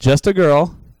 Just a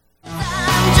Girl.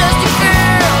 I'm just a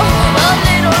girl, a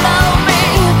little lonely.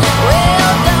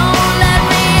 Well, don't let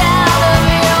me out of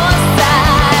your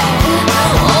sight.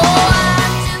 Oh,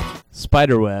 I'm just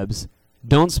Spiderwebs.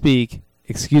 Don't Speak.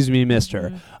 Excuse Me,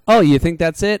 Mister. Oh, you think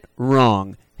that's it?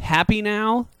 Wrong. Happy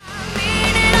Now?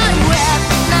 meaning, are you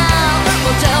happy now?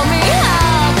 Well, tell me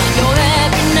how you're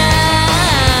happy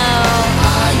now.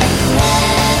 Are you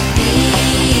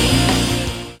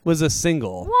happy? Was a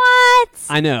single. What?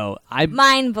 I know.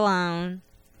 Mind blown.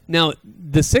 Now,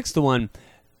 the sixth one,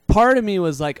 part of me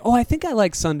was like, oh, I think I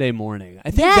like Sunday Morning.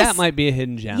 I think Yes. that might be a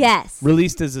hidden gem. Yes.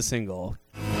 Released as a single.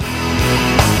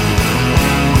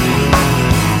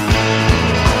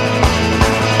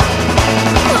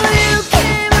 Well, you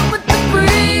came in with the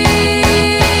breeze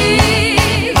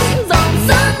on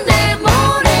Sunday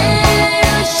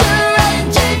morning. Sure ain't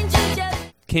changed yet.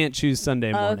 Can't Choose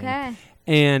Sunday Morning. Okay.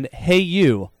 And Hey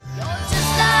You. You're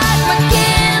just like my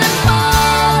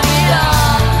cannonball,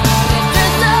 yeah. You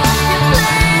dress up, you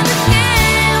play the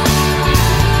game.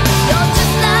 You're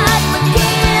just like my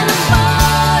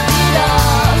cannonball,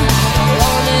 yeah.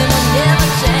 Wanting to never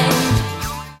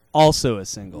change. Also a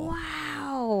single. Wow.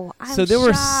 I'm So there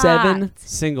were 7 shocked.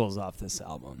 singles off this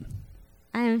album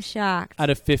I am shocked. out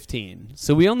of 15.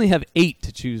 So we only have 8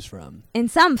 to choose from. And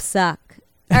some suck.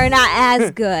 Or not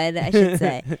as good, I should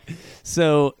say.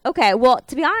 So Okay, well,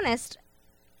 to be honest,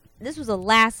 this was a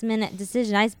last minute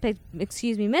decision. I picked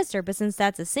Excuse Me, Mister, but since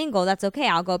that's a single, that's okay.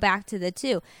 I'll go back to the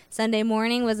 2. Sunday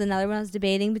Morning was another one I was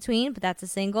debating between, but that's a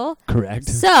single. correct.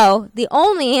 So the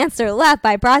only answer left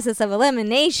by process of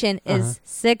elimination is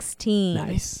 16.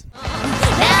 Nice. Now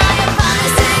you're finally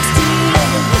 16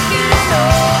 and you're looking it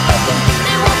over.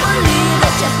 They won't believe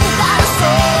that you got a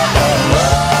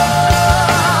soul.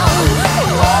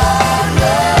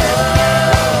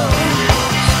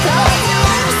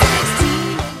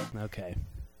 Okay.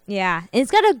 Yeah, and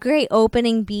it's got a great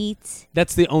opening beat,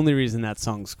 That's the only reason that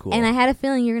song's cool. and I had a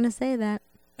feeling you were going to say that.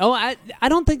 Oh, I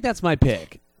don't think that's my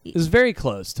pick. It was very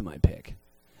close to my pick.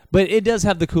 But it does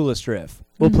have the coolest riff.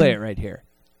 We'll play it right here.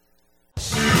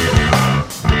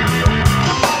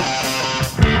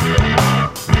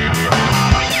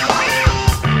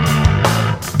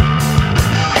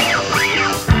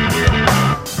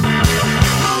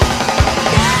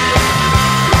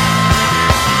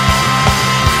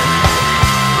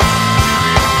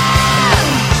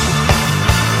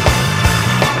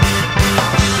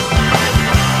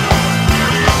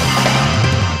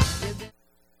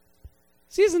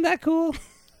 See, isn't that cool?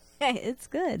 It's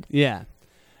good. Yeah.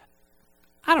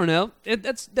 I don't know.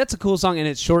 That's a cool song, and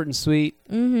it's short and sweet,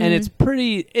 Mm-hmm. and it's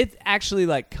pretty. It actually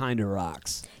like kind of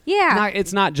rocks. Yeah.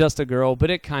 It's not Just a Girl, but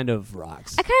it kind of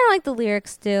rocks. I kind of like the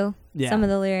lyrics too. Yeah. Some of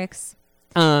the lyrics.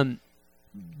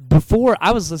 Before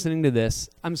I was listening to this,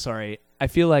 I'm sorry. I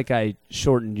feel like I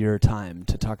shortened your time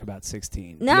to talk about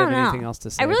 16. Do No, you have no. anything else to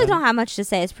say? I really about don't have much to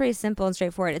say. It's pretty simple and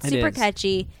straightforward. It's It super is.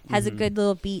 catchy, has a Mhm. good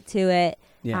little beat to it.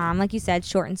 Yeah. Like you said,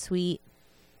 short and sweet.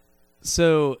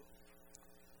 So,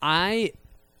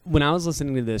 when I was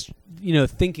listening to this,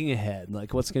 thinking ahead,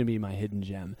 like what's going to be my hidden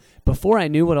gem, before I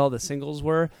knew what all the singles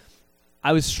were,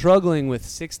 I was struggling with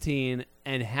 16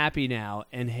 and Happy Now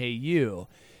and Hey You.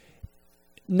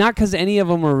 Not because any of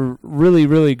them were really,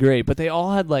 really great, but they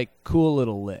all had like cool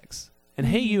little licks. And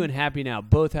Hey You and Happy Now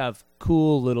both have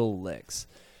cool little licks.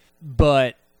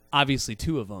 But obviously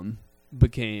 2 of them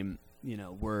became,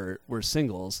 were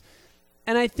singles.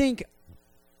 And I think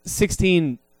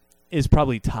 16 is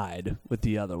probably tied with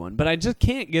the other one. But I just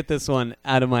can't get this one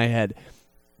out of my head.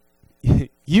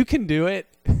 You Can Do It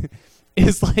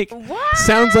is like, What?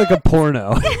 sounds like a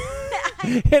porno.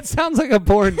 It sounds like a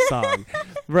porn song,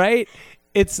 right?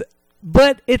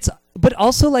 But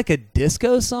also like a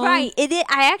disco song. Right. I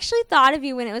actually thought of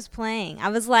you when it was playing. I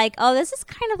was like, oh, this is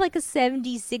kind of like a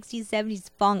 70s, 60s, 70s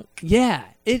funk. Yeah.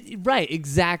 Right.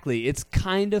 Exactly. It's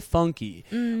kind of funky,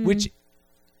 which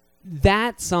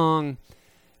that song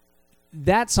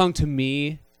to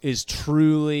me is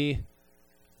truly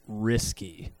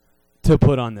risky to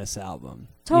put on this album.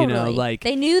 Totally. Like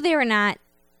they knew they were not,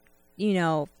 You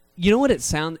know what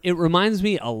it reminds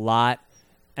me a lot,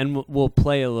 and we'll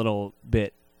play a little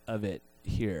bit of it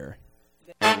here.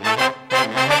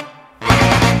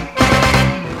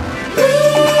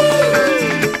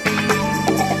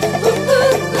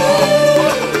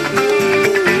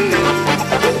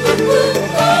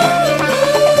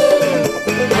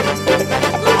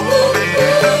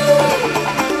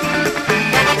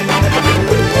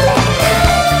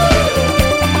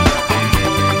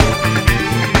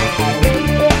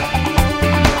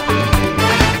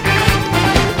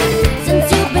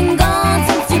 Since you've been gone,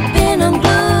 since you've been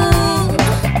unglued,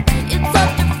 it's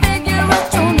hard to figure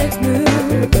out your next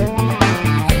move.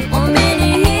 One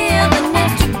minute here, the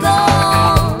next you're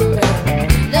gone.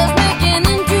 There's making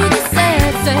into the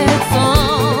sad, sad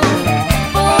song.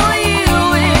 For you,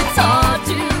 it's hard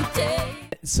to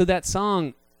take. So that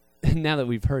song, now that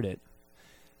we've heard it,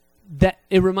 that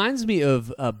it reminds me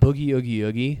of Boogie Oogie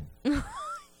Oogie.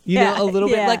 A little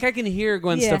bit. yeah. Like I can hear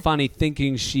Gwen Yeah. Stefani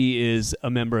thinking she is a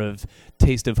member of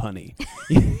Taste of Honey.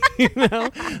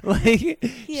 Like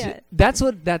Yeah. that's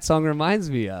what that song reminds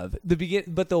me of. But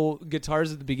the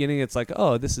guitars at the beginning, it's like,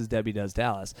 oh, this is Debbie Does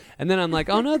Dallas, and then I'm like,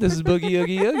 oh no, this is Boogie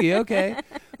Oogie Oogie. Okay,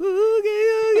 Oogie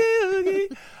Oogie Oogie.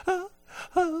 Oh,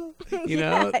 oh.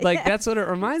 Yeah. That's what it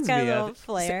reminds got a me little of.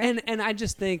 flair. And I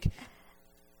just think,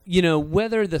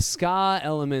 whether the ska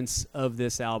elements of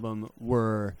this album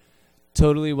were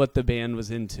totally what the band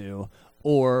was into,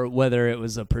 or whether it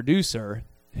was a producer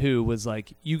who was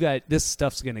like, you guys, this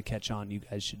stuff's going to catch on, you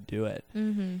guys should do it.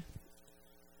 Mm-hmm.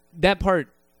 That part,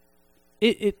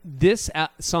 this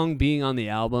song being on the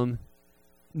album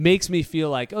makes me feel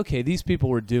like, okay, these people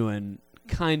were doing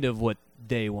kind of what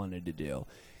they wanted to do.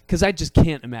 Because I just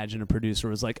can't imagine a producer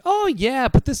was like, oh yeah,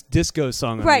 put this disco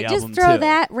song on Right. the album Just throw too.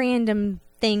 that random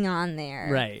thing on there.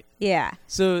 Right. Yeah.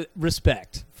 So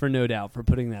respect for No Doubt for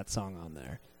putting that song on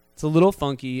there. It's a little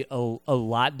funky, a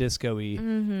lot disco-y,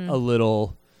 a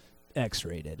little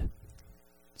X-rated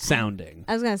sounding.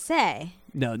 I was going to say.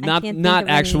 No, can't think not of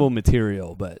actual any.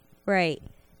 material, but Right.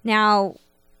 Now,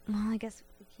 well, I guess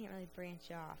we can't really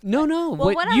branch off. no.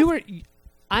 Well, what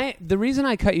The reason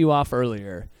I cut you off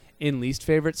earlier in least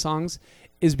favorite songs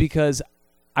is because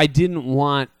I didn't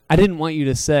want you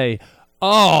to say,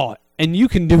 "Oh, and You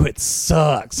Can Do It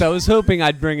sucks." I was hoping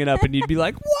I'd bring it up and you'd be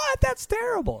like, "What? That's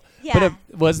terrible." Yeah.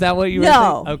 But was that what you were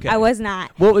No, saying? Okay. I was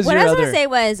not. What was what your I was other? gonna say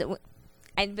was,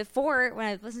 before when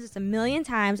I listened to this a million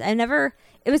times,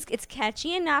 it's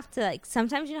catchy enough to like.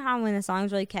 Sometimes you know how when a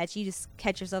song's really catchy, you just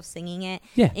catch yourself singing it,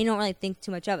 Yeah. and you don't really think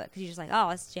too much of it because you're just like,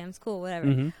 oh, this jam's cool, whatever.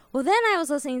 Mhm. Well, then I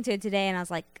was listening to it today, and I was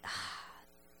like,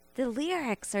 the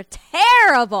lyrics are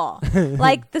terrible.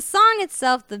 Like the song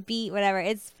itself, the beat, whatever,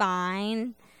 it's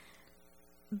fine.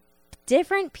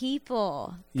 Different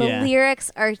people. The Yeah.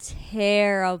 lyrics are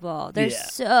terrible. They're Yeah.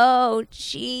 so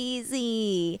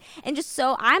cheesy. And just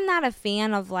so I'm not a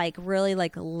fan of like really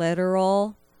like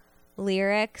literal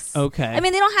lyrics. Okay. I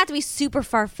mean, they don't have to be super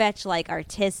far-fetched like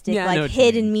artistic, Yeah, I know like what you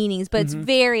hidden mean. meanings, but it's Mhm.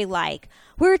 very like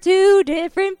we're two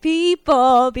different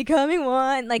people becoming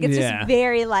one. Like it's Yeah. just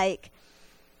very like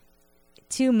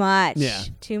too much. Yeah.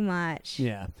 Too much.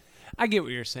 Yeah. I get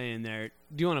what you're saying there.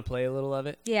 Do you want to play a little of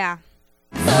it? Yeah.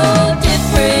 So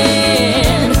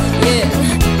different, yeah,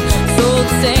 so the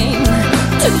same.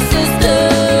 Two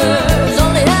sisters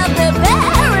only have their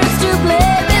parents to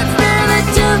blame. It's rare that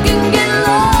two can get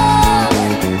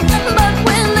along, but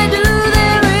when they do,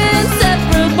 they're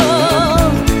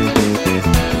inseparable.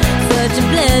 Such a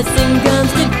blessing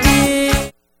comes to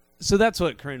be. So that's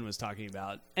what Corrinne was talking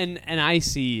about, and I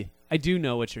do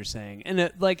know what you're saying, and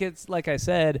like I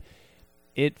said,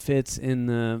 it fits in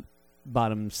the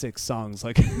bottom 6 songs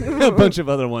like a bunch of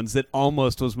other ones that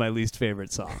almost was my least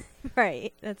favorite song.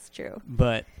 Right, that's true.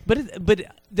 But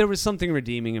there was something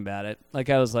redeeming about it. Like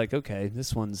I was like, okay,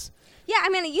 this one's. Yeah, I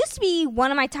mean, it used to be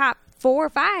one of my top 4 or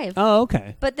 5. Oh,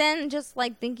 okay. But then just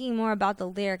like thinking more about the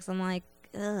lyrics, I'm like,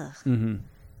 ugh. Mm-hmm.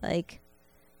 Like,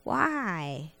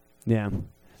 why? Yeah.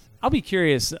 I'll be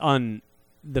curious on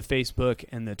the Facebook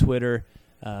and the Twitter.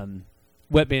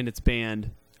 Wet Bandits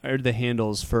Band are the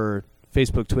handles for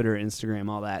Facebook, Twitter, Instagram,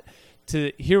 all that,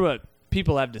 to hear what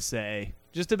people have to say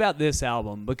just about this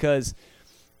album, because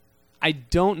I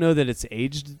don't know that it's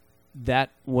aged that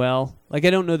well. Like, I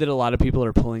don't know that a lot of people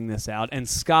are pulling this out, and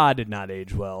ska did not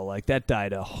age well. Like, that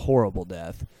died a horrible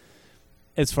death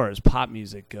as far as pop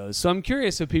music goes. So I'm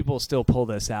curious if people still pull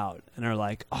this out and are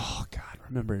like, oh God,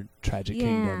 remember Tragic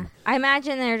Kingdom? I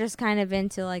imagine they're just kind of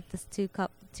into like this 2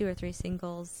 or 3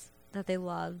 singles that they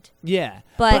loved. Yeah.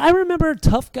 But I remember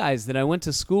tough guys that I went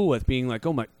to school with being like,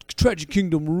 oh my, Tragic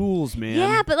Kingdom rules, man.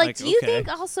 Yeah, but like, do you okay.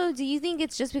 think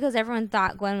it's just because everyone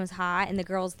thought Gwen was hot and the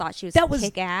girls thought she was that was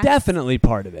kick-ass? definitely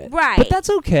part of it. Right. But that's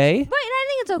okay. Right, and I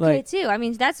think it's okay too. I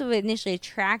mean, that's what initially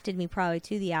attracted me probably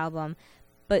to the album.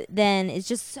 But then it's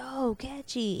just so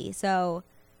catchy. So,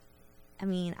 I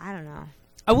mean, I don't know.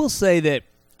 I will say that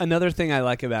another thing I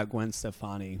like about Gwen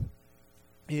Stefani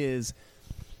is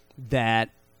that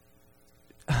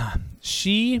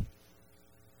she,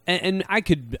 and I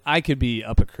could be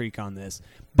up a creek on this,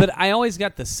 but I always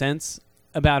got the sense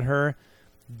about her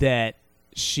that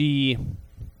she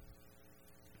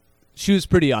was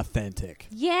pretty authentic.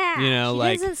 Yeah. You know, she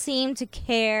like, doesn't seem to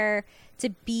care to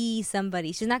be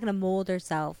somebody. She's not going to mold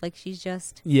herself. Like, she's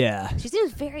just... Yeah. She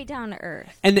seems very down to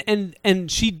earth. And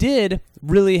she did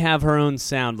really have her own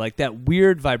sound, like that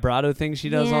weird vibrato thing she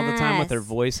does all the time with her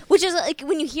voice. Which is like,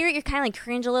 when you hear it, you're kind of like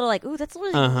cringe a little, like, ooh, that's a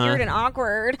little weird and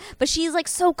awkward. But she's like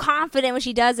so confident when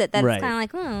she does it that it's kind of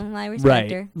like, I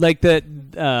respect her. Like the,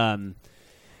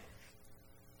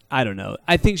 I don't know.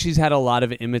 I think she's had a lot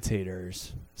of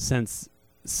imitators since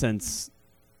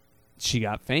she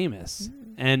got famous.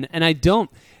 And I don't,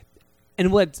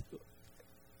 and what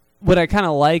I kind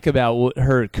of like about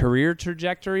her career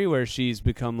trajectory, where she's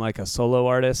become like a solo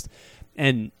artist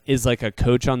and is like a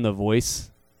coach on The Voice,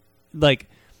 like,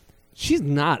 she's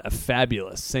not a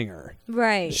fabulous singer.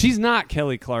 Right. She's not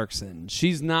Kelly Clarkson.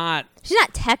 She's not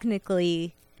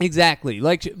technically. Exactly.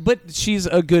 Like, but she's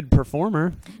a good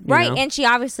performer. Right. know? And she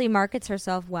obviously markets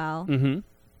herself well.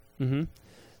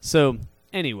 So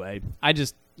anyway, I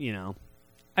just,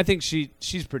 I think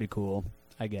she's pretty cool,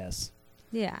 I guess.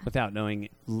 Yeah. Without knowing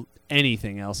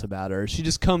anything else about her. She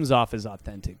just comes off as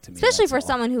authentic to me. Especially for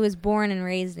someone who was born and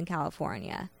raised in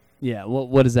California. Yeah, well,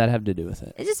 what does that have to do with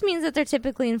it? It just means that they're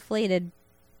typically inflated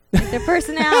with their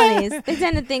personalities. They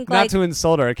tend to think Not to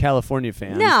insult our California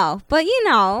fans. No, but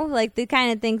like they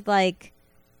kind of think like...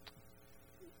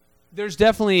 There's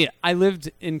definitely... I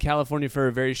lived in California for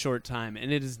a very short time, and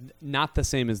it is not the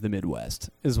same as the Midwest,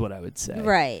 is what I would say.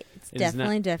 Right. It's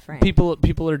definitely different.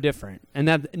 People are different, and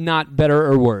that not better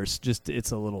or worse, just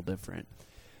it's a little different.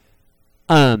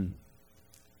 I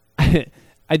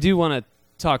do want to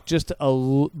talk just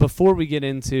before we get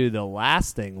into the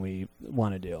last thing we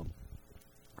want to do.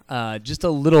 Just a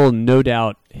little No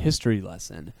Doubt history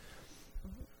lesson.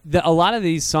 A lot of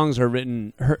these songs are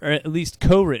written, or at least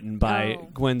co-written by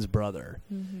Gwen's brother.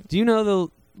 Mm-hmm. Do you know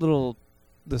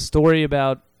the story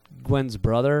about Gwen's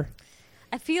brother?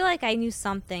 I feel like I knew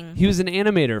something. He was an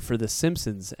animator for The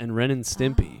Simpsons and Ren and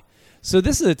Stimpy. So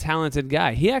this is a talented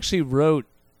guy. He actually wrote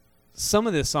some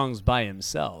of the songs by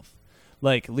himself,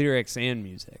 like lyrics and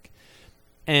music.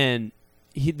 And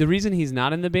the reason he's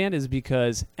not in the band is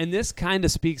because, and this kind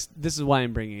of speaks, this is why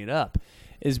I'm bringing it up,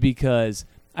 is because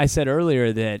I said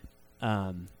earlier that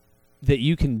that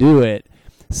You Can Do It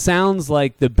sounds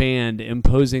like the band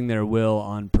imposing their will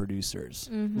on producers.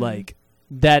 Mm-hmm. Like,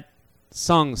 that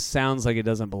song sounds like it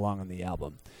doesn't belong on the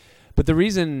album. But the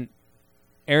reason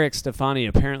Eric Stefani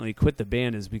apparently quit the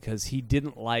band is because he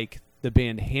didn't like the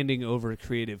band handing over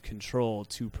creative control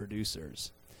to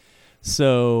producers.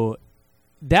 So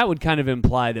that would kind of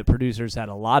imply that producers had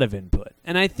a lot of input.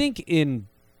 And I think in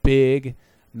big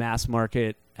mass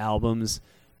market albums,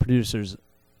 producers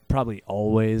probably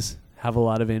always have a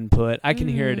lot of input. I can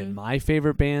hear it in my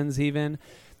favorite bands even,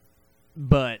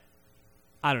 but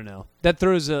I don't know. That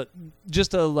throws a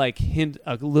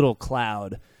little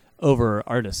cloud over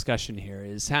our discussion here.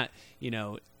 Is how,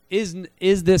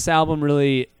 is this album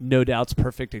really No Doubt's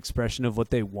perfect expression of what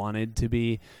they wanted to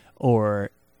be,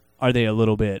 or are they a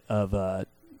little bit of a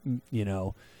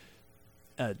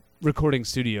recording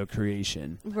studio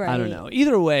creation? Right. I don't know.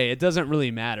 Either way, it doesn't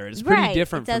really matter. It's pretty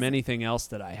different from anything else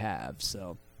that I have.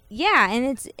 So Yeah,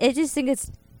 and I just think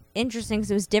it's interesting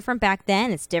because it was different back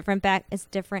then. It's different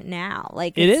now.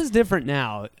 Like It is different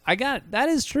now. That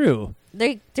is true.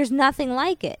 There's nothing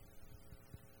like it.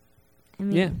 I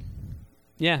mean,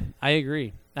 Yeah, I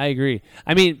agree.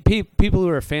 I mean, people who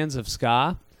are fans of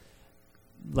ska,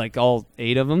 like all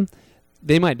 8 of them,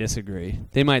 they might disagree.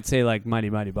 They might say like Mighty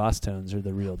Mighty Boss Tones are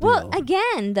the real deal. Well,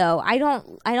 again, though, I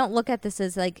don't look at this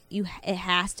as like it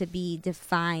has to be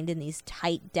defined in these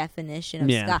tight definition of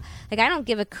ska. Like I don't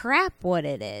give a crap what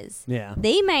it is. Yeah.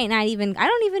 They might not even. I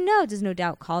don't even know. Does No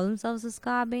Doubt call themselves a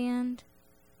ska band?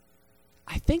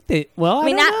 I think they. Well, I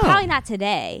mean, don't know. Probably not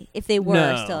today. If they were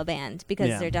No. still a band, because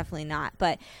Yeah. they're definitely not.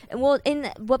 But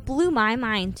what blew my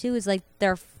mind too is like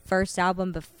their first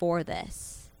album before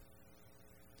this.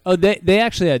 Oh, they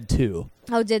actually had 2.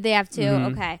 Oh, did they have 2?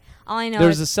 Mhm. Okay. All I know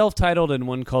There's is a self-titled and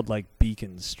one called like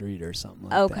Beacon Street or something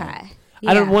like that. okay.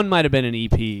 I don't. Yeah. One might have been an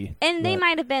EP. And they but-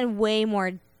 might have been way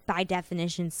more by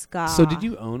definition ska. So did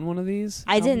you own one of these?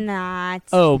 I did not.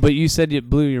 Oh, but you said it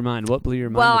blew your mind. What blew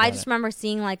your mind? Well, I about just it? remember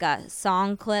seeing like a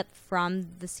song clip from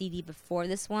the CD before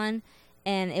this one,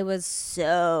 and it was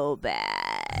so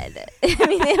bad. I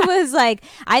mean, it was like,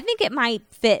 I think it might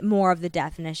fit more of the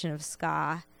definition of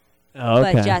ska, Oh,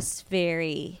 okay. but just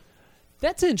very.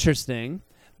 That's interesting.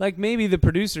 Like maybe the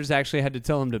producers actually had to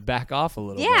tell him to back off a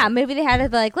little. Yeah, bit. maybe they had to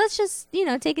be like, let's just,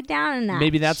 take it down a notch.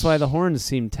 Maybe that's why the horns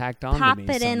seem tacked on Pop to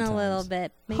me it in a sometimes. little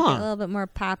bit. Make it a little bit more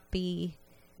poppy.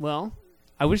 Well,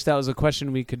 I wish that was a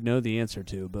question we could know the answer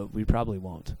to, but we probably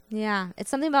won't. Yeah, it's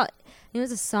something about, it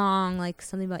was a song, like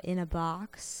something about In a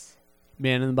Box.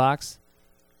 Man in the Box?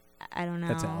 I don't know.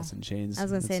 That's Alice in Chains. I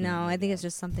was going to say That's no. not I think that. it's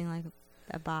just something like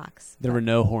a box. There but- were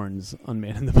no horns on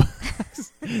Man in the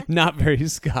Box. Not very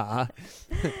ska.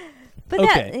 But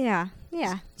Okay.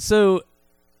 yeah. So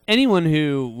anyone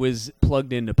who was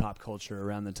plugged into pop culture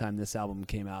around the time this album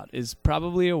came out is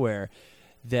probably aware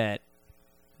that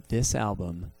this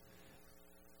album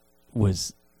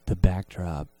was the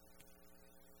backdrop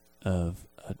of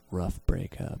a rough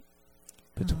breakup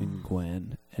between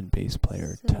Gwen and bass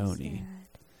player So Tony. sad.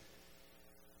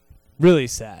 Really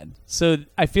sad. So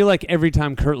I feel like every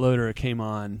time Kurt Loder came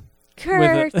on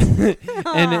Kurt.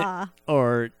 and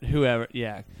or whoever,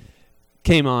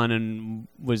 came on and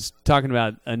was talking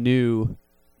about a new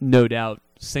No Doubt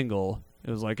single. It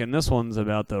was like, and this one's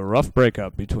about the rough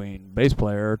breakup between bass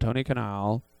player Tony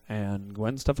Kanal and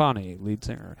Gwen Stefani, lead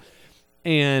singer.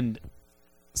 And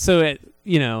so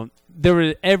there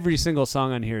were every single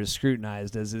song on here is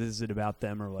scrutinized as is it about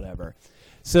them or whatever.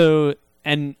 So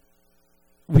and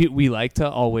we like to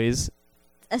always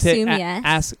Assume yes.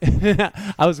 ask.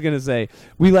 I was gonna say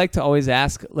we like to always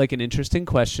ask like an interesting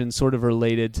question, sort of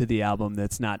related to the album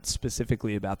that's not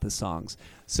specifically about the songs.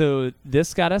 So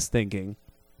this got us thinking: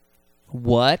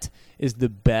 what is the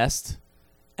best?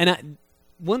 And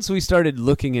once we started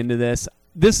looking into this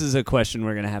is a question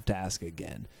we're gonna have to ask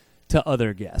again to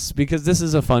other guests because this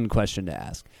is a fun question to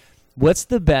ask. What's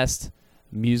the best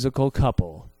musical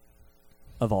couple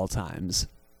of all times?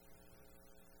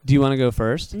 Do you want to go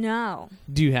first? No.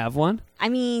 Do you have one? I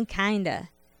mean, kinda.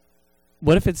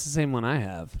 What if it's the same one I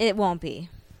have? It won't be.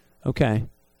 Okay.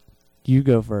 You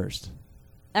go first.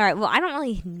 All right. Well, I don't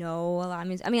really know a lot of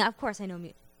music. I mean, of course I know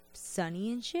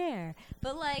Sonny and Cher.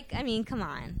 But like, I mean, come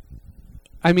on.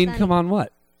 I mean, Sonny. come on,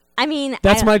 what? I mean,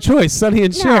 That's my choice, Sonny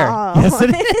and Cher. No. Yes,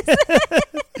 it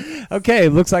is. Okay,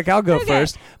 looks like I'll go Okay.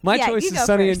 first. My Yeah, choice you is go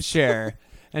Sonny and first. Cher.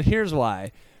 And here's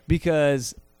why.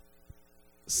 Because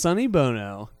Sonny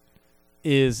Bono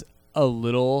is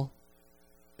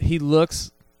he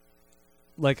looks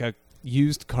like a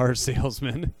used car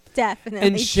salesman. Definitely.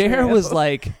 And Cher true. was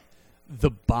like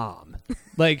the bomb.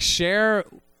 Like Cher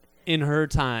in her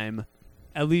time,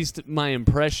 at least my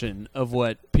impression of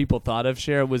what people thought of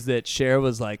Cher was that Cher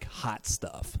was like hot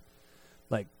stuff.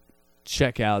 Like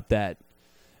check out that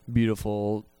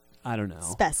beautiful, I don't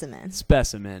know,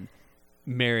 specimen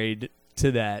married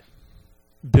to that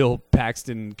Bill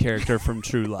Paxton character from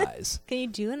True Lies. Can you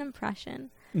do an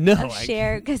impression No, of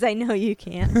Cher? Because I know you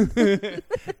can.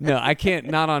 No, I can't.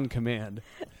 Not on command.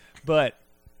 But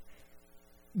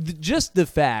just the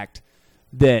fact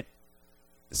that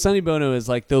Sonny Bono is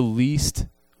like the least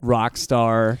rock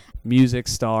star, music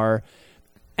star,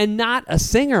 and not a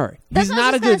singer. That's He's what I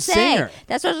not was a gonna good say. singer.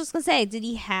 That's what I was just gonna say. Did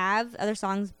he have other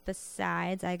songs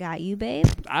besides "I Got You, Babe"?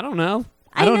 I don't know.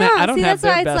 I don't. know. I don't See, have that's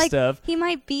why their it's best like of. he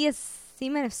might be he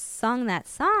might have sung that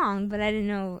song, but I didn't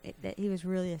know that he was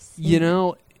really a singer. You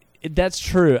know, that's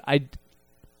true. I'm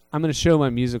going to show my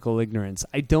musical ignorance.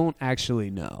 I don't actually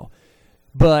know,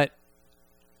 but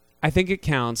I think it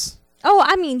counts. Oh,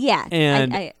 I mean, yeah.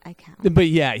 And I count. But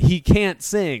yeah, he can't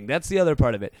sing. That's the other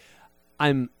part of it.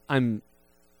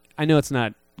 I know it's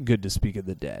not good to speak of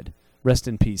the dead. Rest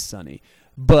in peace, Sonny.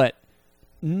 But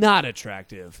not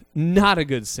attractive, not a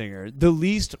good singer, the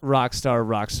least rock star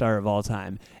of all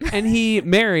time. And he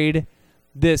married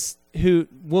this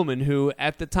woman who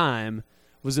at the time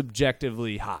was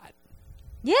objectively hot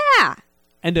Yeah.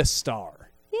 and a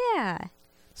star. Yeah.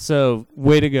 So,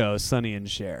 way to go, Sonny and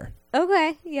Cher.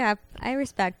 Okay. Yeah, I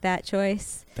respect that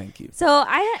choice. Thank you. So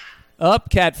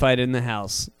Catfight in the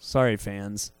house. Sorry,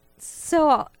 fans.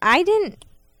 I didn't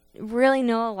really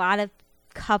know a lot of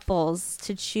couples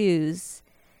to choose,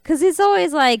 because it's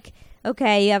always like,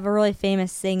 okay, you have a really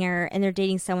famous singer and they're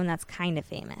dating someone that's kind of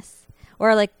famous,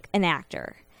 or like an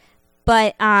actor.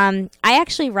 But I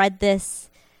actually read this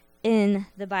in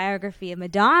the biography of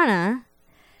Madonna,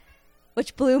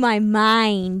 which blew my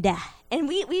mind. And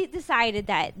we decided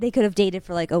that they could have dated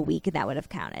for like a week and that would have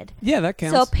counted. Yeah, that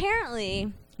counts. So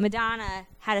apparently Madonna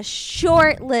had a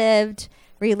short-lived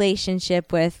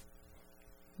relationship with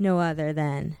no other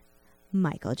than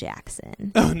Michael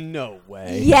Jackson. Oh, no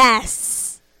way.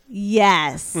 Yes.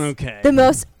 Okay. The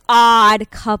most odd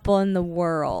couple in the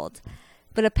world.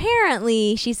 But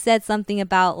apparently she said something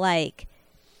about like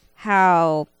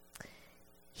how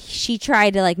she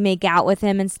tried to like make out with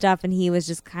him and stuff, and he was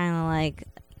just kind of like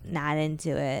not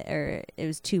into it, or it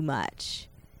was too much.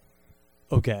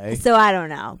 Okay. So I don't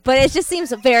know, but it just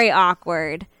seems very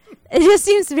awkward. It just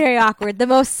seems very awkward. The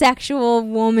most sexual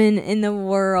woman in the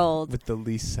world. With the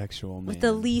least sexual man. With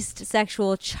the least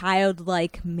sexual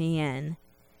childlike man.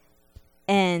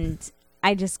 And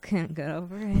I just couldn't get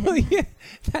over it. Well, yeah,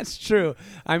 that's true.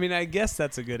 I mean, I guess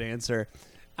that's a good answer.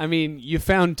 I mean, you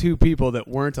found two people that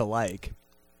weren't alike.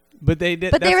 But they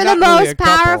did. But they that's were the not really most a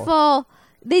couple. powerful.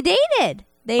 They dated.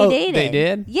 They dated. They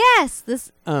did?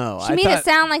 Yes. Oh, She made it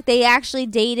sound like they actually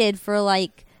dated for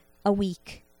like a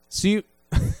week. So you...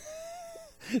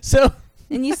 So...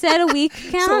 And you said a week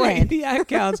counted. So wait, yeah, it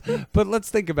counts. But let's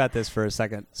think about this for a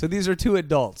second. So these are two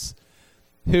adults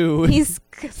who... He's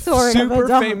sort of super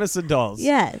adult. famous adults.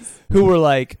 Yes. Who were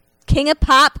like... King of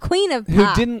pop, queen of Who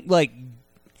pop. didn't like...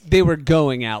 They were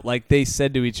going out. Like they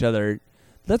said to each other,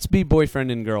 let's be boyfriend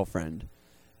and girlfriend.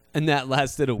 And that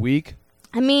lasted a week.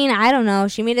 I mean, I don't know.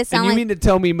 She made it sound And you like... mean to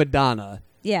tell me Madonna,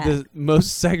 Yeah. the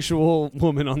most sexual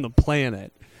woman on the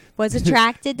planet, was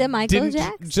attracted to Michael didn't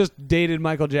Jackson? just dated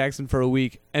Michael Jackson for a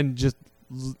week and just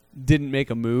didn't make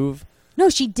a move? No,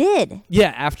 she did. Yeah,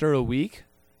 after a week.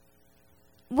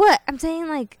 What? I'm saying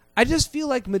like... I just feel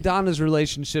like Madonna's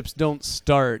relationships don't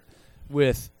start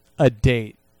with a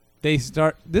date. They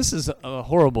start... This is a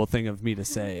horrible thing of me to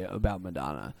say about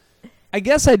Madonna. I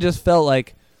guess I just felt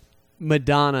like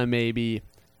Madonna maybe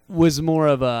was more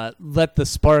of a let the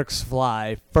sparks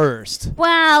fly first.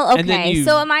 Well, And then okay. you-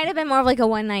 So it might have been more of like a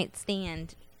one-night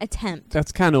stand attempt.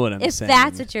 That's kind of what I'm If saying.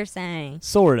 that's what you're saying.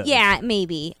 Sort of. Yeah,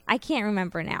 maybe. I can't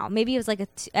remember now. Maybe it was like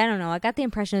I don't know. I got the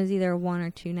impression it was either 1 or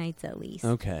 2 nights at least.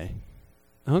 Okay.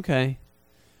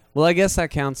 Well, I guess that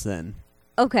counts then.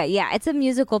 Okay, yeah. It's a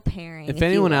musical pairing. If you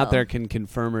anyone out will. there can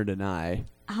confirm or deny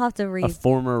I'll have to a read.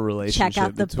 former relationship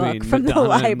out the between book from the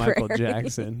Madonna and Michael library.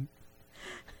 Jackson.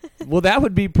 Well, that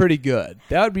would be pretty good.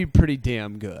 That would be pretty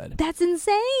damn good. That's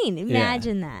insane.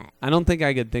 Imagine that. I don't think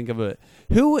I could think of it.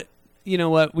 Who would, you know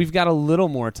what? We've got a little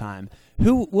more time.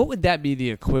 What would that be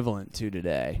the equivalent to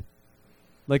today?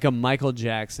 Like a Michael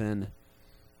Jackson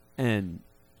and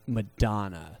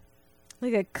Madonna.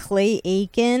 Like a Clay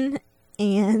Aiken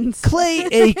and... Clay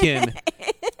Aiken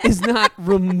is not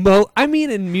remote. I mean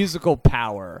in musical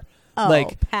power. Oh,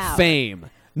 like power.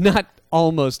 fame. Not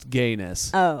almost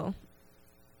gayness. Oh.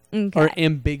 Okay. Or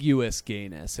ambiguous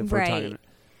gayness, if we're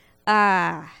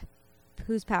talking.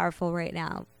 Who's powerful right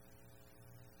now?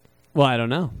 Well, I don't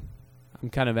know. I'm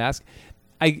kind of asking.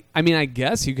 I mean, I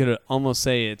guess you could almost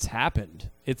say it's happened.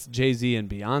 It's Jay-Z and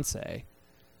Beyonce.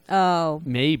 Oh.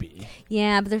 Maybe.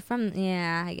 Yeah, but they're from...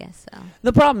 Yeah, I guess so.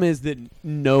 The problem is that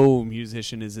no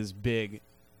musician is as big,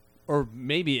 or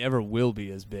maybe ever will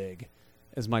be as big,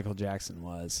 as Michael Jackson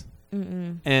was.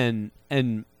 Mm-mm.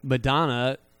 And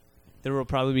Madonna, there will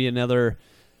probably be another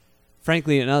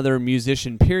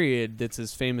musician period that's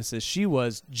as famous as she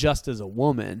was just as a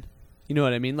woman. You know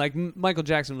what I mean? Like Michael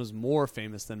Jackson was more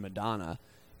famous than Madonna,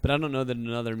 but I don't know that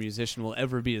another musician will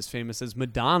ever be as famous as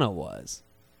Madonna was.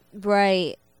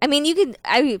 Right. I mean,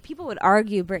 people would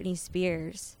argue Britney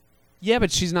Spears. Yeah,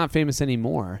 but she's not famous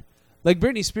anymore. Like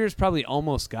Britney Spears probably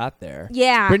almost got there.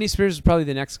 Yeah. Britney Spears is probably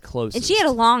the next closest. And she had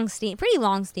a pretty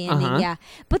long standing, Uh-huh. yeah.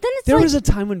 But then it's There like... was a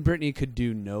time when Britney could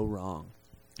do no wrong.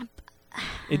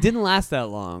 It didn't last that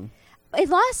long. It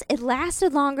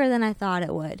lasted longer than I thought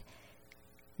it would.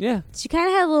 Yeah. She kind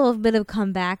of had a little bit of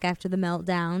comeback after the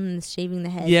meltdown and the shaving the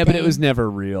head. Yeah, but it thing. was never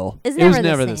real. It's It was never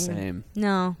never the the same. same.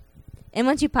 No. And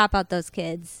once you pop out those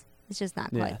kids, it's just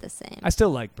not Yeah. quite the same. I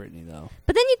still like Britney though.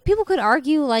 But then people could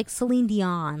argue like Celine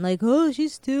Dion, like, oh,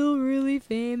 she's still really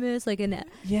famous, like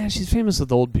Yeah, she's famous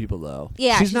with old people though.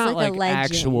 Yeah, she's she's not like a legend,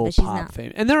 actual but she's pop not.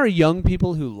 fame. And there are young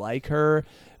people who like her,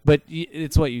 but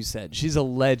it's what you said. She's a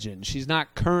legend. She's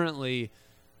not currently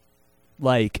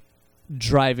like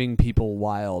driving people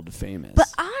wild famous. But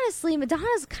honestly,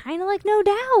 Madonna's kind of like No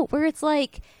Doubt, where it's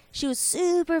like she was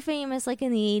super famous like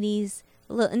in the 80s,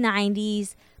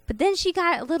 90s, but then she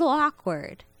got a little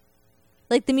awkward.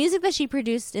 Like the music that she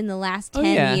produced in the last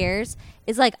 10 years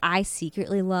is like I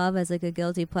secretly love as like a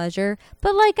guilty pleasure,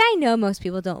 but like I know most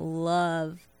people don't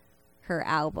love her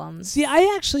albums. See,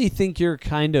 I actually think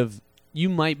you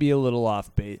might be a little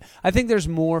off base. I think there's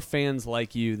more fans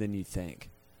like you than you think.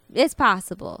 It's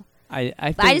possible. I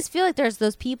But I just feel like there's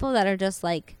those people that are just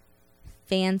like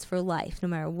fans for life, no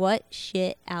matter what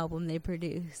shit album they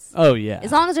produce. Oh yeah.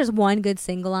 As long as there's one good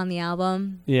single on the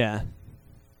album, Yeah.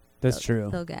 That's true.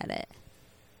 they'll get it.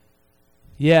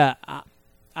 Yeah,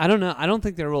 I don't know. I don't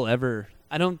think there will ever.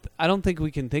 I don't think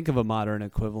we can think of a modern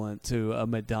equivalent to a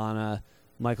Madonna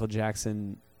Michael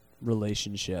Jackson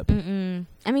relationship. Mm-mm.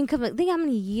 I mean, think how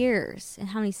many years and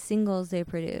how many singles they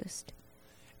produced.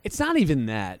 It's not even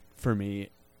that for me.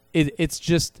 It's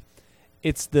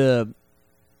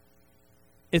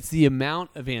the amount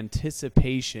of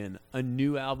anticipation a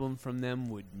new album from them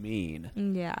would mean.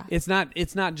 Yeah. It's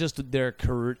not just their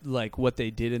career, like what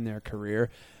they did in their career,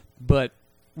 but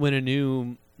when a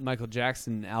new Michael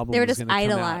Jackson album They were was just gonna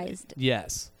come out, idolized.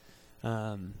 yes.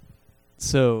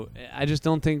 So I just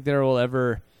don't think there will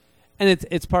ever, and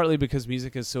it's partly because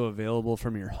music is so available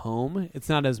from your home. It's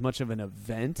not as much of an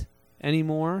event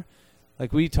anymore.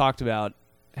 Like we talked about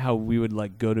how we would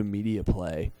like go to media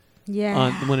play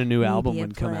when a new album Media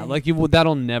would come out. play. Like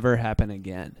that'll never happen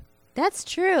again. That's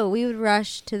true. We would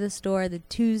rush to the store the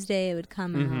Tuesday it would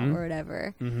come Mhm. out or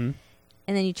whatever. Mm-hmm.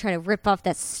 And then you try to rip off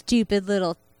that stupid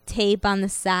little tape on the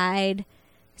side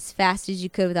as fast as you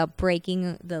could without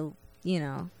breaking the,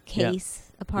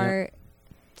 case apart.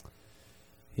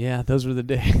 Yeah, those were the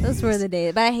days. Those were the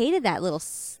days. But I hated that little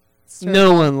circle.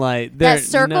 No one liked That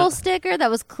circle sticker that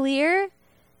was clear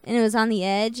and it was on the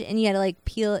edge and you had to like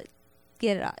peel it,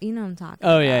 get it off. You know what I'm talking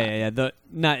about. Oh yeah.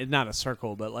 Not a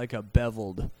circle, but like a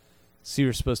beveled. So you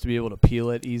were supposed to be able to peel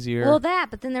it easier. Well,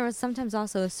 but then there was sometimes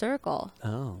also a circle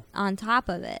on top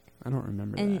of it. I don't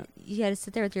remember And that. you had to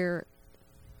sit there with your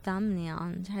thumbnail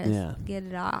and try to get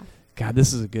it off. God,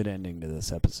 this is a good ending to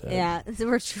this episode. Yeah,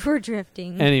 so we're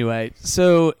drifting. Anyway,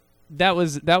 so that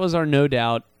was our No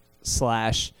Doubt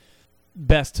 /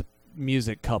 best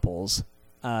music couples.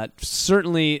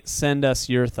 Certainly send us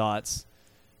your thoughts.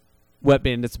 Wet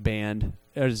Bandits Band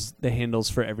is the handles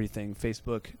for everything: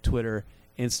 Facebook, Twitter,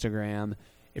 Instagram.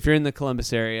 If you're in the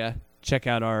Columbus area, check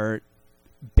out our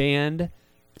band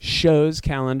shows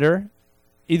calendar,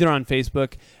 either on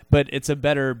Facebook, but it's a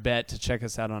better bet to check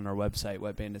us out on our website,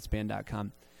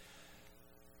 wetbanditsband.com.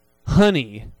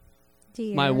 Honey,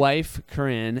 Dear. my wife,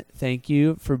 Corrinne, thank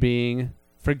you for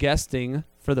guesting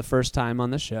for the first time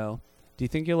on the show. Do you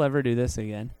think you'll ever do this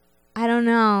again? I don't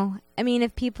know. I mean,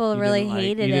 if people You really didn't like-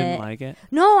 hated you it. didn't like it?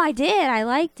 No, I did. I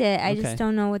liked it. I Okay. just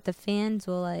don't know what the fans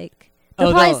will like. Oh,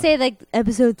 They'll probably they'll- say like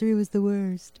episode 3 was the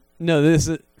worst. No, this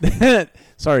is...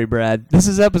 Sorry, Brad. This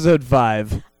is episode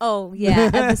 5. Oh, yeah,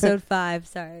 episode 5.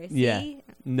 Sorry. See? Yeah.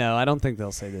 No, I don't think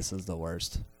they'll say this is the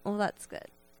worst. Well, that's good.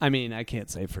 I mean, I can't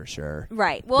say for sure.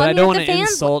 Right. Well, but I mean, don't if want the to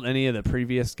fans insult any of the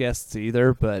previous guests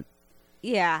either, but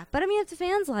Yeah, but I mean, if the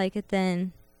fans like it,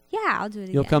 then yeah, I'll do it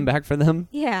again. you'll come back for them?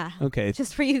 Yeah. Okay.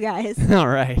 Just for you guys. All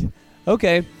right.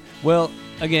 Okay. Well,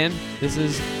 again, this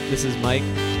is Mike.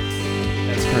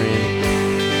 That's Corrinne.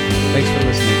 Thanks for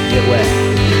listening. Get wet.